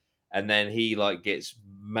escape, and then he like gets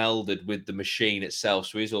melded with the machine itself,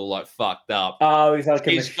 so he's all like fucked up. Oh, he's like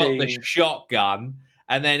he's got the shotgun,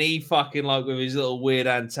 and then he fucking like with his little weird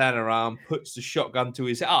antenna arm puts the shotgun to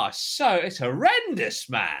his. It's horrendous,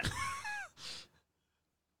 man.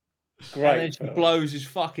 Great. And then she blows his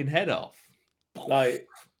fucking head off. Like,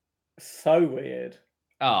 so weird.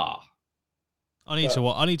 I need to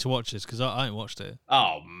watch this because I ain't watched it.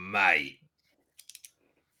 Oh, mate.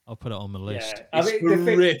 I'll put it on my list. Yeah. It's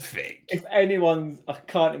horrific. If I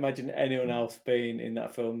can't imagine anyone else being in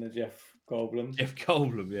that film than Jeff Goldblum. Jeff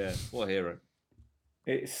Goldblum, yeah. What a hero.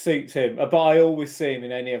 It suits him. But I always see him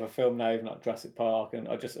in any other film now, even like Jurassic Park, and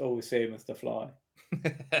I just always see him as the Fly.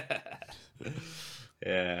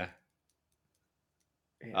 Yeah.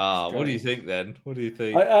 What do you think then? What do you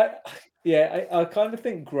think? I kind of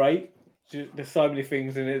think great. There's so many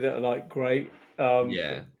things in it that are like great.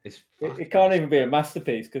 It can't even be a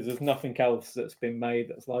masterpiece because there's nothing else that's been made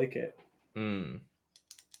that's like it.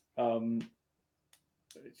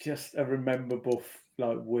 Just a rememberable,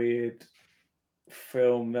 like weird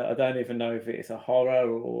film that I don't even know if it's a horror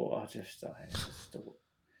or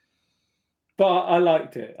but I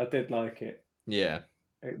liked it. I did like it. Yeah.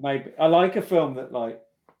 I like a film that, like,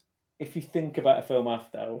 if you think about a film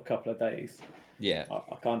after or a couple of days, Yeah.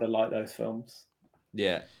 I kind of like those films.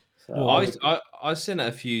 Yeah. So Well, I've seen it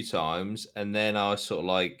a few times, and then I was sort of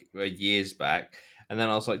like years back, and then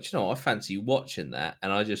I was like, "Do you know what? I fancy watching that,"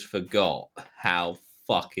 and I just forgot how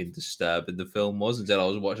fucking disturbing the film was until I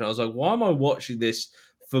was watching. I was like, "Why am I watching this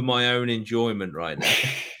for my own enjoyment right now?"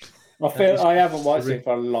 I haven't watched it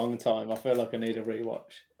for a long time. I feel like I need a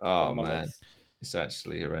rewatch. Oh man, it's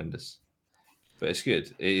actually horrendous, but it's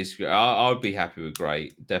good. It is good. I'd be happy with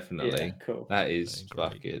great, definitely. Yeah, cool. That is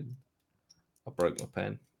Great. fucking. I broke my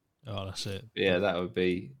pen. Oh, that's it. Yeah, that would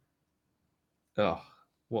be. Oh,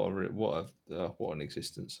 what an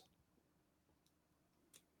existence.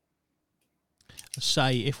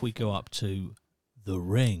 Say if we go up to the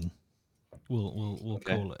Ring, we'll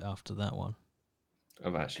Okay. call it after that one.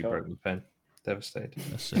 I've actually Cool. broke my pen. Devastated.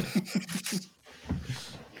 That's it.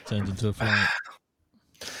 Turns into a fight.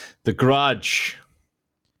 The Grudge.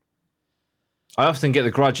 I often get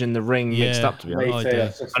The Grudge and The Ring mixed Yeah. up, to be Me honest. I too. do.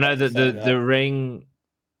 was just I know about to that say the Ring.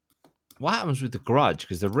 What happens with The Grudge?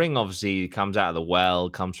 Because The Ring obviously comes out of the well,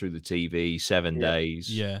 comes through the TV, 7 Yeah.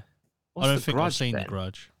 days. Yeah. What's I don't The think I've Grudge seen then? The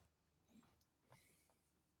Grudge.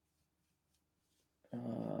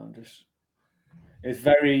 It's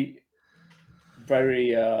very,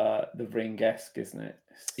 very The Ring-esque, isn't it?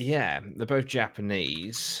 Yeah, they're both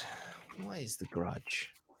Japanese. What is The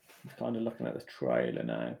Grudge? I'm kind of looking at the trailer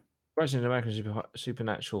now. Grudge is an American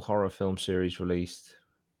supernatural horror film series released.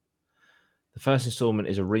 The first installment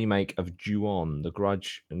is a remake of Ju-On, The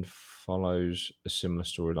Grudge, and follows a similar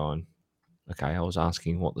storyline. Okay, I was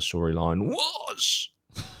asking what the storyline was.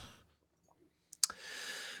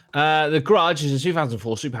 The Grudge is a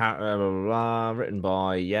 2004 written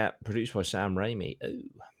by, produced by Sam Raimi.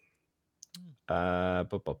 The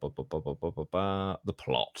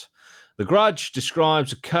plot. The Grudge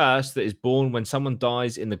describes a curse that is born when someone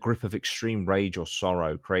dies in the grip of extreme rage or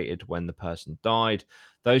sorrow created when the person died.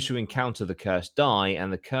 Those who encounter the curse die,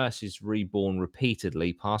 and the curse is reborn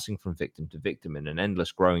repeatedly, passing from victim to victim in an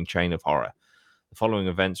endless growing chain of horror. The following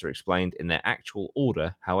events are explained in their actual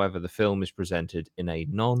order. However, the film is presented in a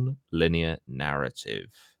non-linear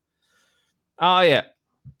narrative. Oh, yeah.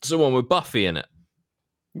 Someone with Buffy in it.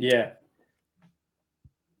 Yeah.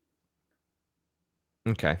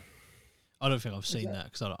 Okay. I don't think I've seen that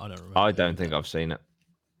because I don't remember. I don't think I've seen it.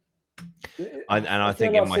 I feel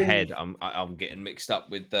think like in my I've seen head, I'm getting mixed up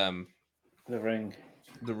with The Ring.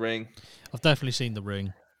 The Ring. I've definitely seen The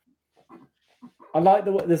Ring. I like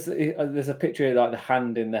there's a picture of like the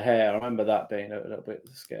hand in the hair. I remember that being a little bit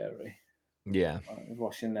scary. Yeah.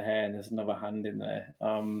 Washing the hair and there's another hand in there.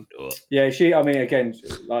 Ugh. Yeah, I mean, again,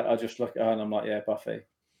 like I just look at her and I'm like, yeah, Buffy.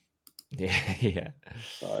 Yeah, yeah.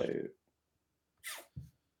 So,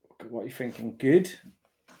 what are you thinking? Good?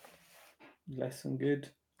 Less than good?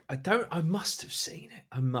 I must have seen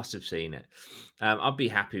it. I'd be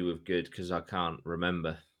happy with good because I can't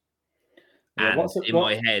remember. Yeah, And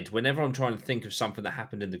my head, whenever I'm trying to think of something that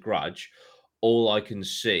happened in The Grudge, all I can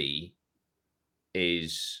see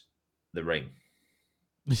is The Ring.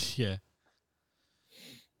 Yeah.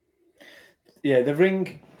 Yeah, The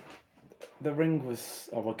Ring was.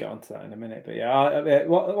 Oh, we'll get onto that in a minute. But yeah,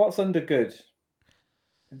 what's under good?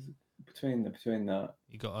 Between that,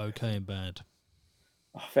 You got okay and bad.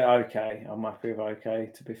 I feel okay. I'm happy with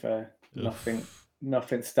okay. To be fair, Oof.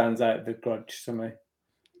 nothing stands out of The Grudge to me.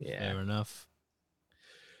 Yeah. Fair enough.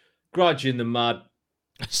 Grudge in the mud.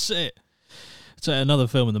 That's it. So another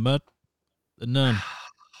film in the mud. The Nun.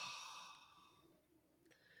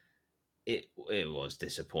 It was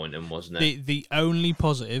disappointing, wasn't it? The only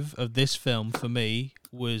positive of this film for me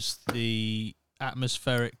was the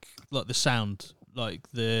atmospheric, like the sound, like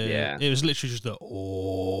Yeah. It was literally just like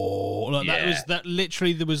Yeah. that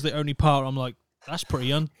literally was the only part I'm like, that's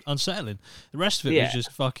pretty unsettling. The rest of it was Yeah.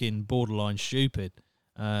 just fucking borderline stupid.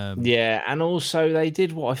 Yeah, and also they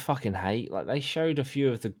did what I fucking hate. Like they showed a few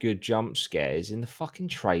of the good jump scares in the fucking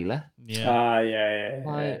trailer. Yeah. Yeah.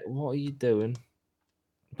 Like, what are you doing?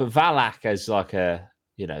 But Valak as like the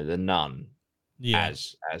nun, Yeah.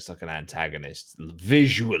 as like an antagonist,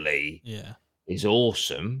 visually Yeah. is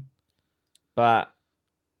awesome. But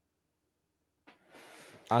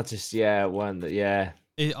I just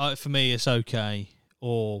For me, it's okay.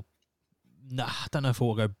 Or nah, I don't know if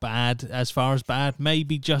we'll go bad as far as bad.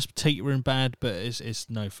 Maybe just teetering bad, but it's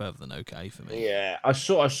no further than okay for me. Yeah, I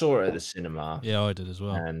saw it at the cinema. Yeah, I did as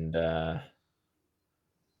well. And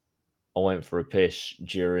I went for a piss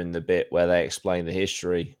during the bit where they explain the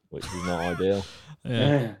history, which was not ideal.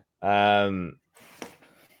 Yeah.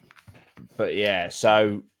 But yeah,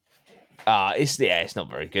 so it's not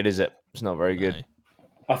very good, is it? It's not very good. No.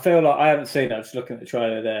 I feel like I haven't seen it. I'm just looking at the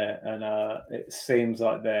trailer there, and it seems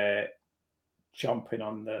like they're jumping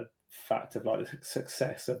on the fact of like the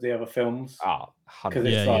success of the other films. Oh, Because 100%.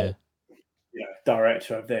 it's Yeah, like,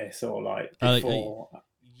 director of this, or like before,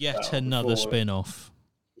 Yet another spin-off.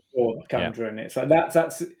 before The Conjuring. It's like that's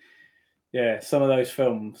some of those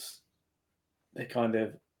films, they kind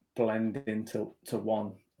of blend into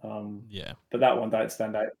one. Yeah. But that one don't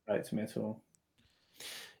stand out to me at all.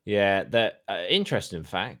 Yeah, that interesting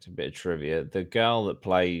fact, a bit of trivia. The girl that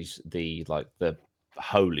plays the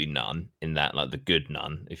holy nun in that, like the good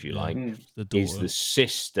nun, if you Yeah. like, The is daughter. the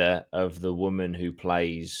sister of the woman who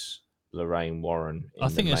plays Lorraine Warren in I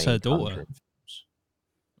think the it's main her daughter. Conjuring films.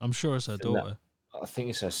 I'm sure it's her daughter. I think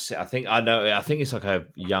it's her. I think it's like a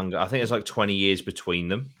younger. I think it's like 20 years between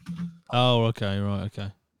them. Oh, okay, right,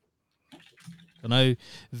 okay. I know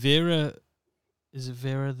Vera. Is it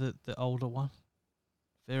Vera the older one?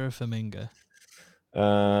 Vera Farmiga.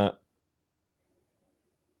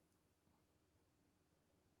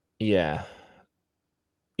 Yeah.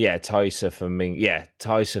 Yeah, Taissa Farmiga. Yeah,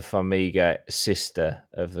 Taissa Farmiga, sister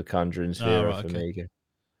of the Conjuring's Vera right, okay. Farmiga.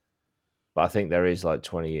 But I think there is like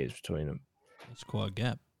 20 years between them. It's quite a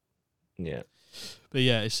gap. Yeah. But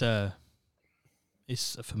yeah, it's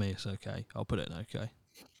for me. It's okay. I'll put it in okay.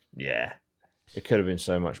 Yeah. It could have been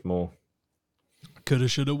so much more. Coulda,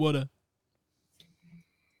 shoulda, woulda.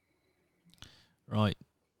 Right,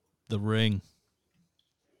 The Ring.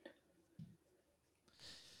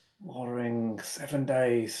 Ring, 7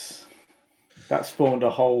 days. That spawned a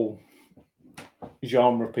whole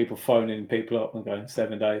genre of people phoning people up and going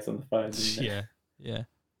 7 days on the phone. Didn't it? Yeah.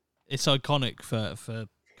 It's iconic for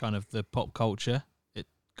kind of the pop culture. It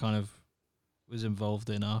kind of was involved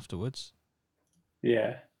in afterwards.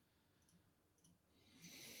 Yeah.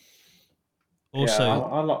 Also,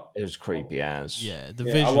 I like. It was creepy as. yeah, the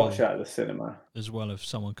I visual watched that at the cinema. as well. If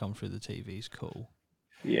someone come through the TV is cool.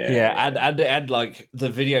 Yeah, and like the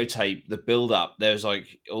videotape, the build up, there's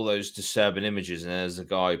like all those disturbing images, and there's a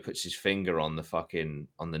guy who puts his finger on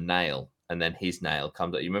the nail, and then his nail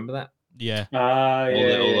comes out. You remember that? Yeah.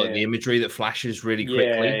 All the imagery that flashes really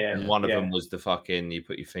quickly, and one of them was the fucking you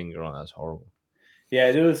put your finger on. That's horrible.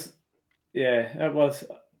 Yeah, there was. Yeah, it was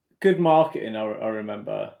good marketing. I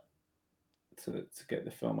remember to get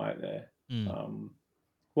the film out there.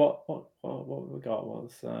 What we got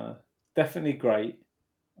was definitely great,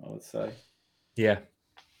 I would say. Yeah.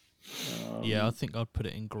 Yeah, I think I'd put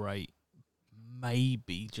it in great.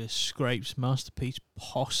 Maybe just scrapes masterpiece,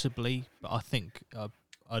 possibly, but I think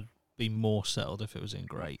I'd be more settled if it was in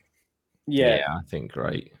great. Yeah, I think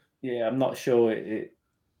great. Yeah, I'm not sure it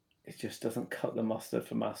just doesn't cut the mustard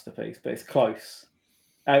for masterpiece, but it's close.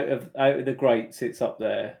 Out of the greats, it's up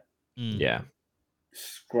there. Yeah.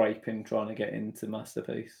 Scraping, trying to get into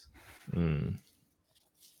masterpiece. No,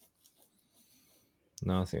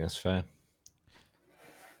 I think that's fair.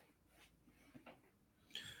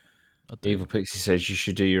 Evil Pixie says you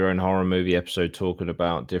should do your own horror movie episode talking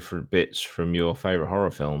about different bits from your favorite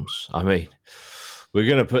horror films. I mean, we're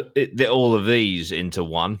going to put all of these into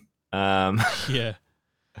one. Yeah.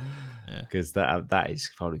 Because that is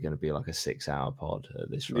probably going to be like a 6-hour pod at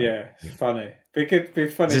this rate. Yeah, it's funny. It could be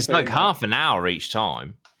funny. It's like half an hour each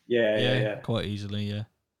time. Yeah. Quite easily, yeah.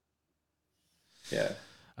 Yeah.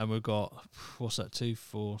 And we've got, what's that, 2,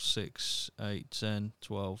 4, 6, 8, 10,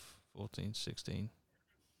 12, 14, 16.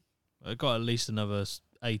 We've got at least another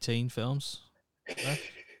 18 films left.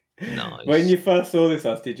 Nice. When you first saw this,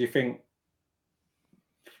 did you think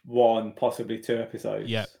 1, possibly 2 episodes?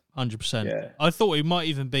 Yeah, 100%. Yeah. I thought it might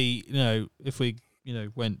even be, if we,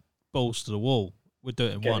 went balls to the wall, we'd do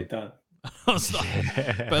it in one. Get it done. I was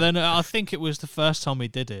like, but then I think it was the first time we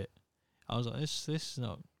did it. I was like, this is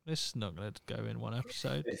not going to go in one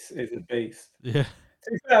episode. This is a beast. Yeah.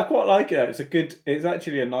 To be fair, I quite like it. It's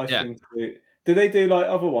actually a nice thing to do. Do they do like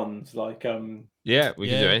other ones like Yeah, we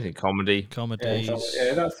can do anything. Comedies. Because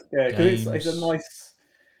it's a nice.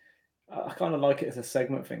 I kind of like it as a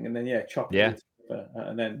segment thing, and then chop it all together,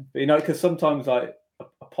 and then because sometimes like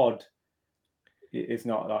a pod is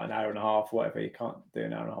not like an hour and a half, or whatever. You can't do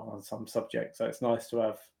an hour and a half on some subject, so it's nice to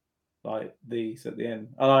have like these at the end.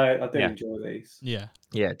 And I do enjoy these. Yeah.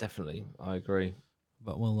 Yeah, definitely. I agree.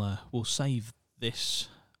 But we'll save this.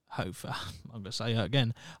 I'm going to say it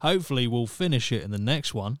again. Hopefully, we'll finish it in the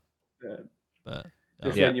next one. Yeah. But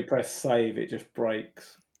when you press save, it just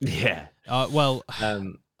breaks. Yeah. I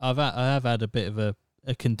have had a bit of a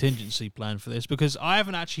a contingency plan for this because I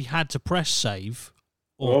haven't actually had to press save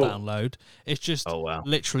or download. It's just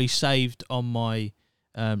literally saved on my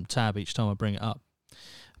tab each time I bring it up.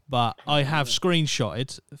 But I have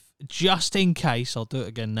screenshotted, just in case, I'll do it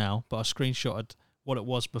again now, but I screenshotted what it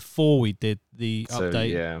was before we did the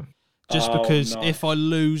update. Yeah. Just because if I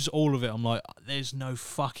lose all of it, I'm like, there's no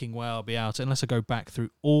fucking way I'll be out unless I go back through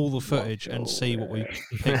all the footage and see what we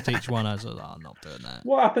picked each one as. I'm not doing that.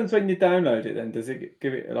 What happens when you download it then? Does it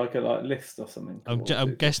give it like a list or something?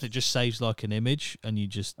 I'm guessing it just saves like an image and you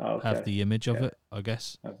just have the image of it, I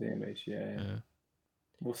guess. Have the image, yeah.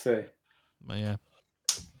 We'll see. But yeah.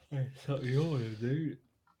 Dude.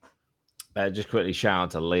 Just quickly shout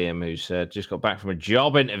out to Liam who said, just got back from a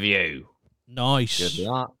job interview. Nice. Good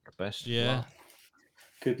luck. Best of luck.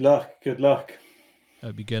 Good luck. Good luck.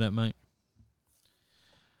 Hope you get it, mate.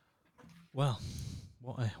 Well,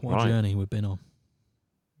 what a journey we've been on.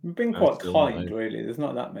 We've been quite kind, really. There's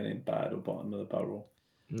not that many bad or bottom of the barrel.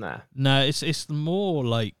 Nah. No, it's more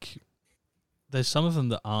like there's some of them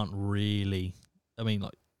that aren't really. I mean,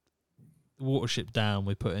 like Watership Down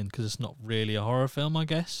we put in because it's not really a horror film, I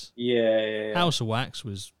guess. Yeah. House of Wax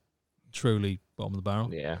was truly bottom of the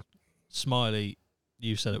barrel. Yeah. Smiley,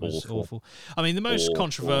 you said it was awful. I mean, the most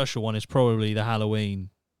controversial one is probably the Halloween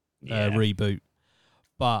reboot,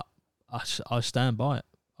 but I stand by it.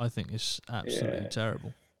 I think it's absolutely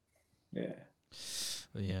terrible. Yeah.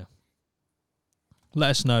 But yeah. Let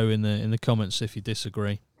us know in the comments if you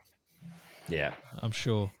disagree. Yeah. I'm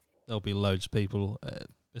sure there'll be loads of people,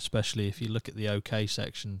 especially if you look at the OK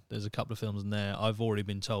section. There's a couple of films in there. I've already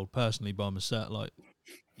been told personally by myself, like,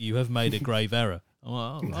 you have made a grave error.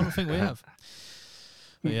 Well, I don't think we have.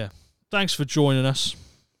 But yeah, thanks for joining us.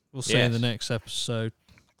 We'll see you in the next episode.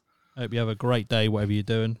 Hope you have a great day, whatever you're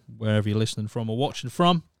doing, wherever you're listening from or watching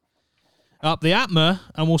from. Up the APMA,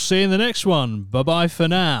 and we'll see you in the next one. Bye-bye for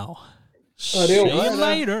now. See you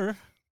later.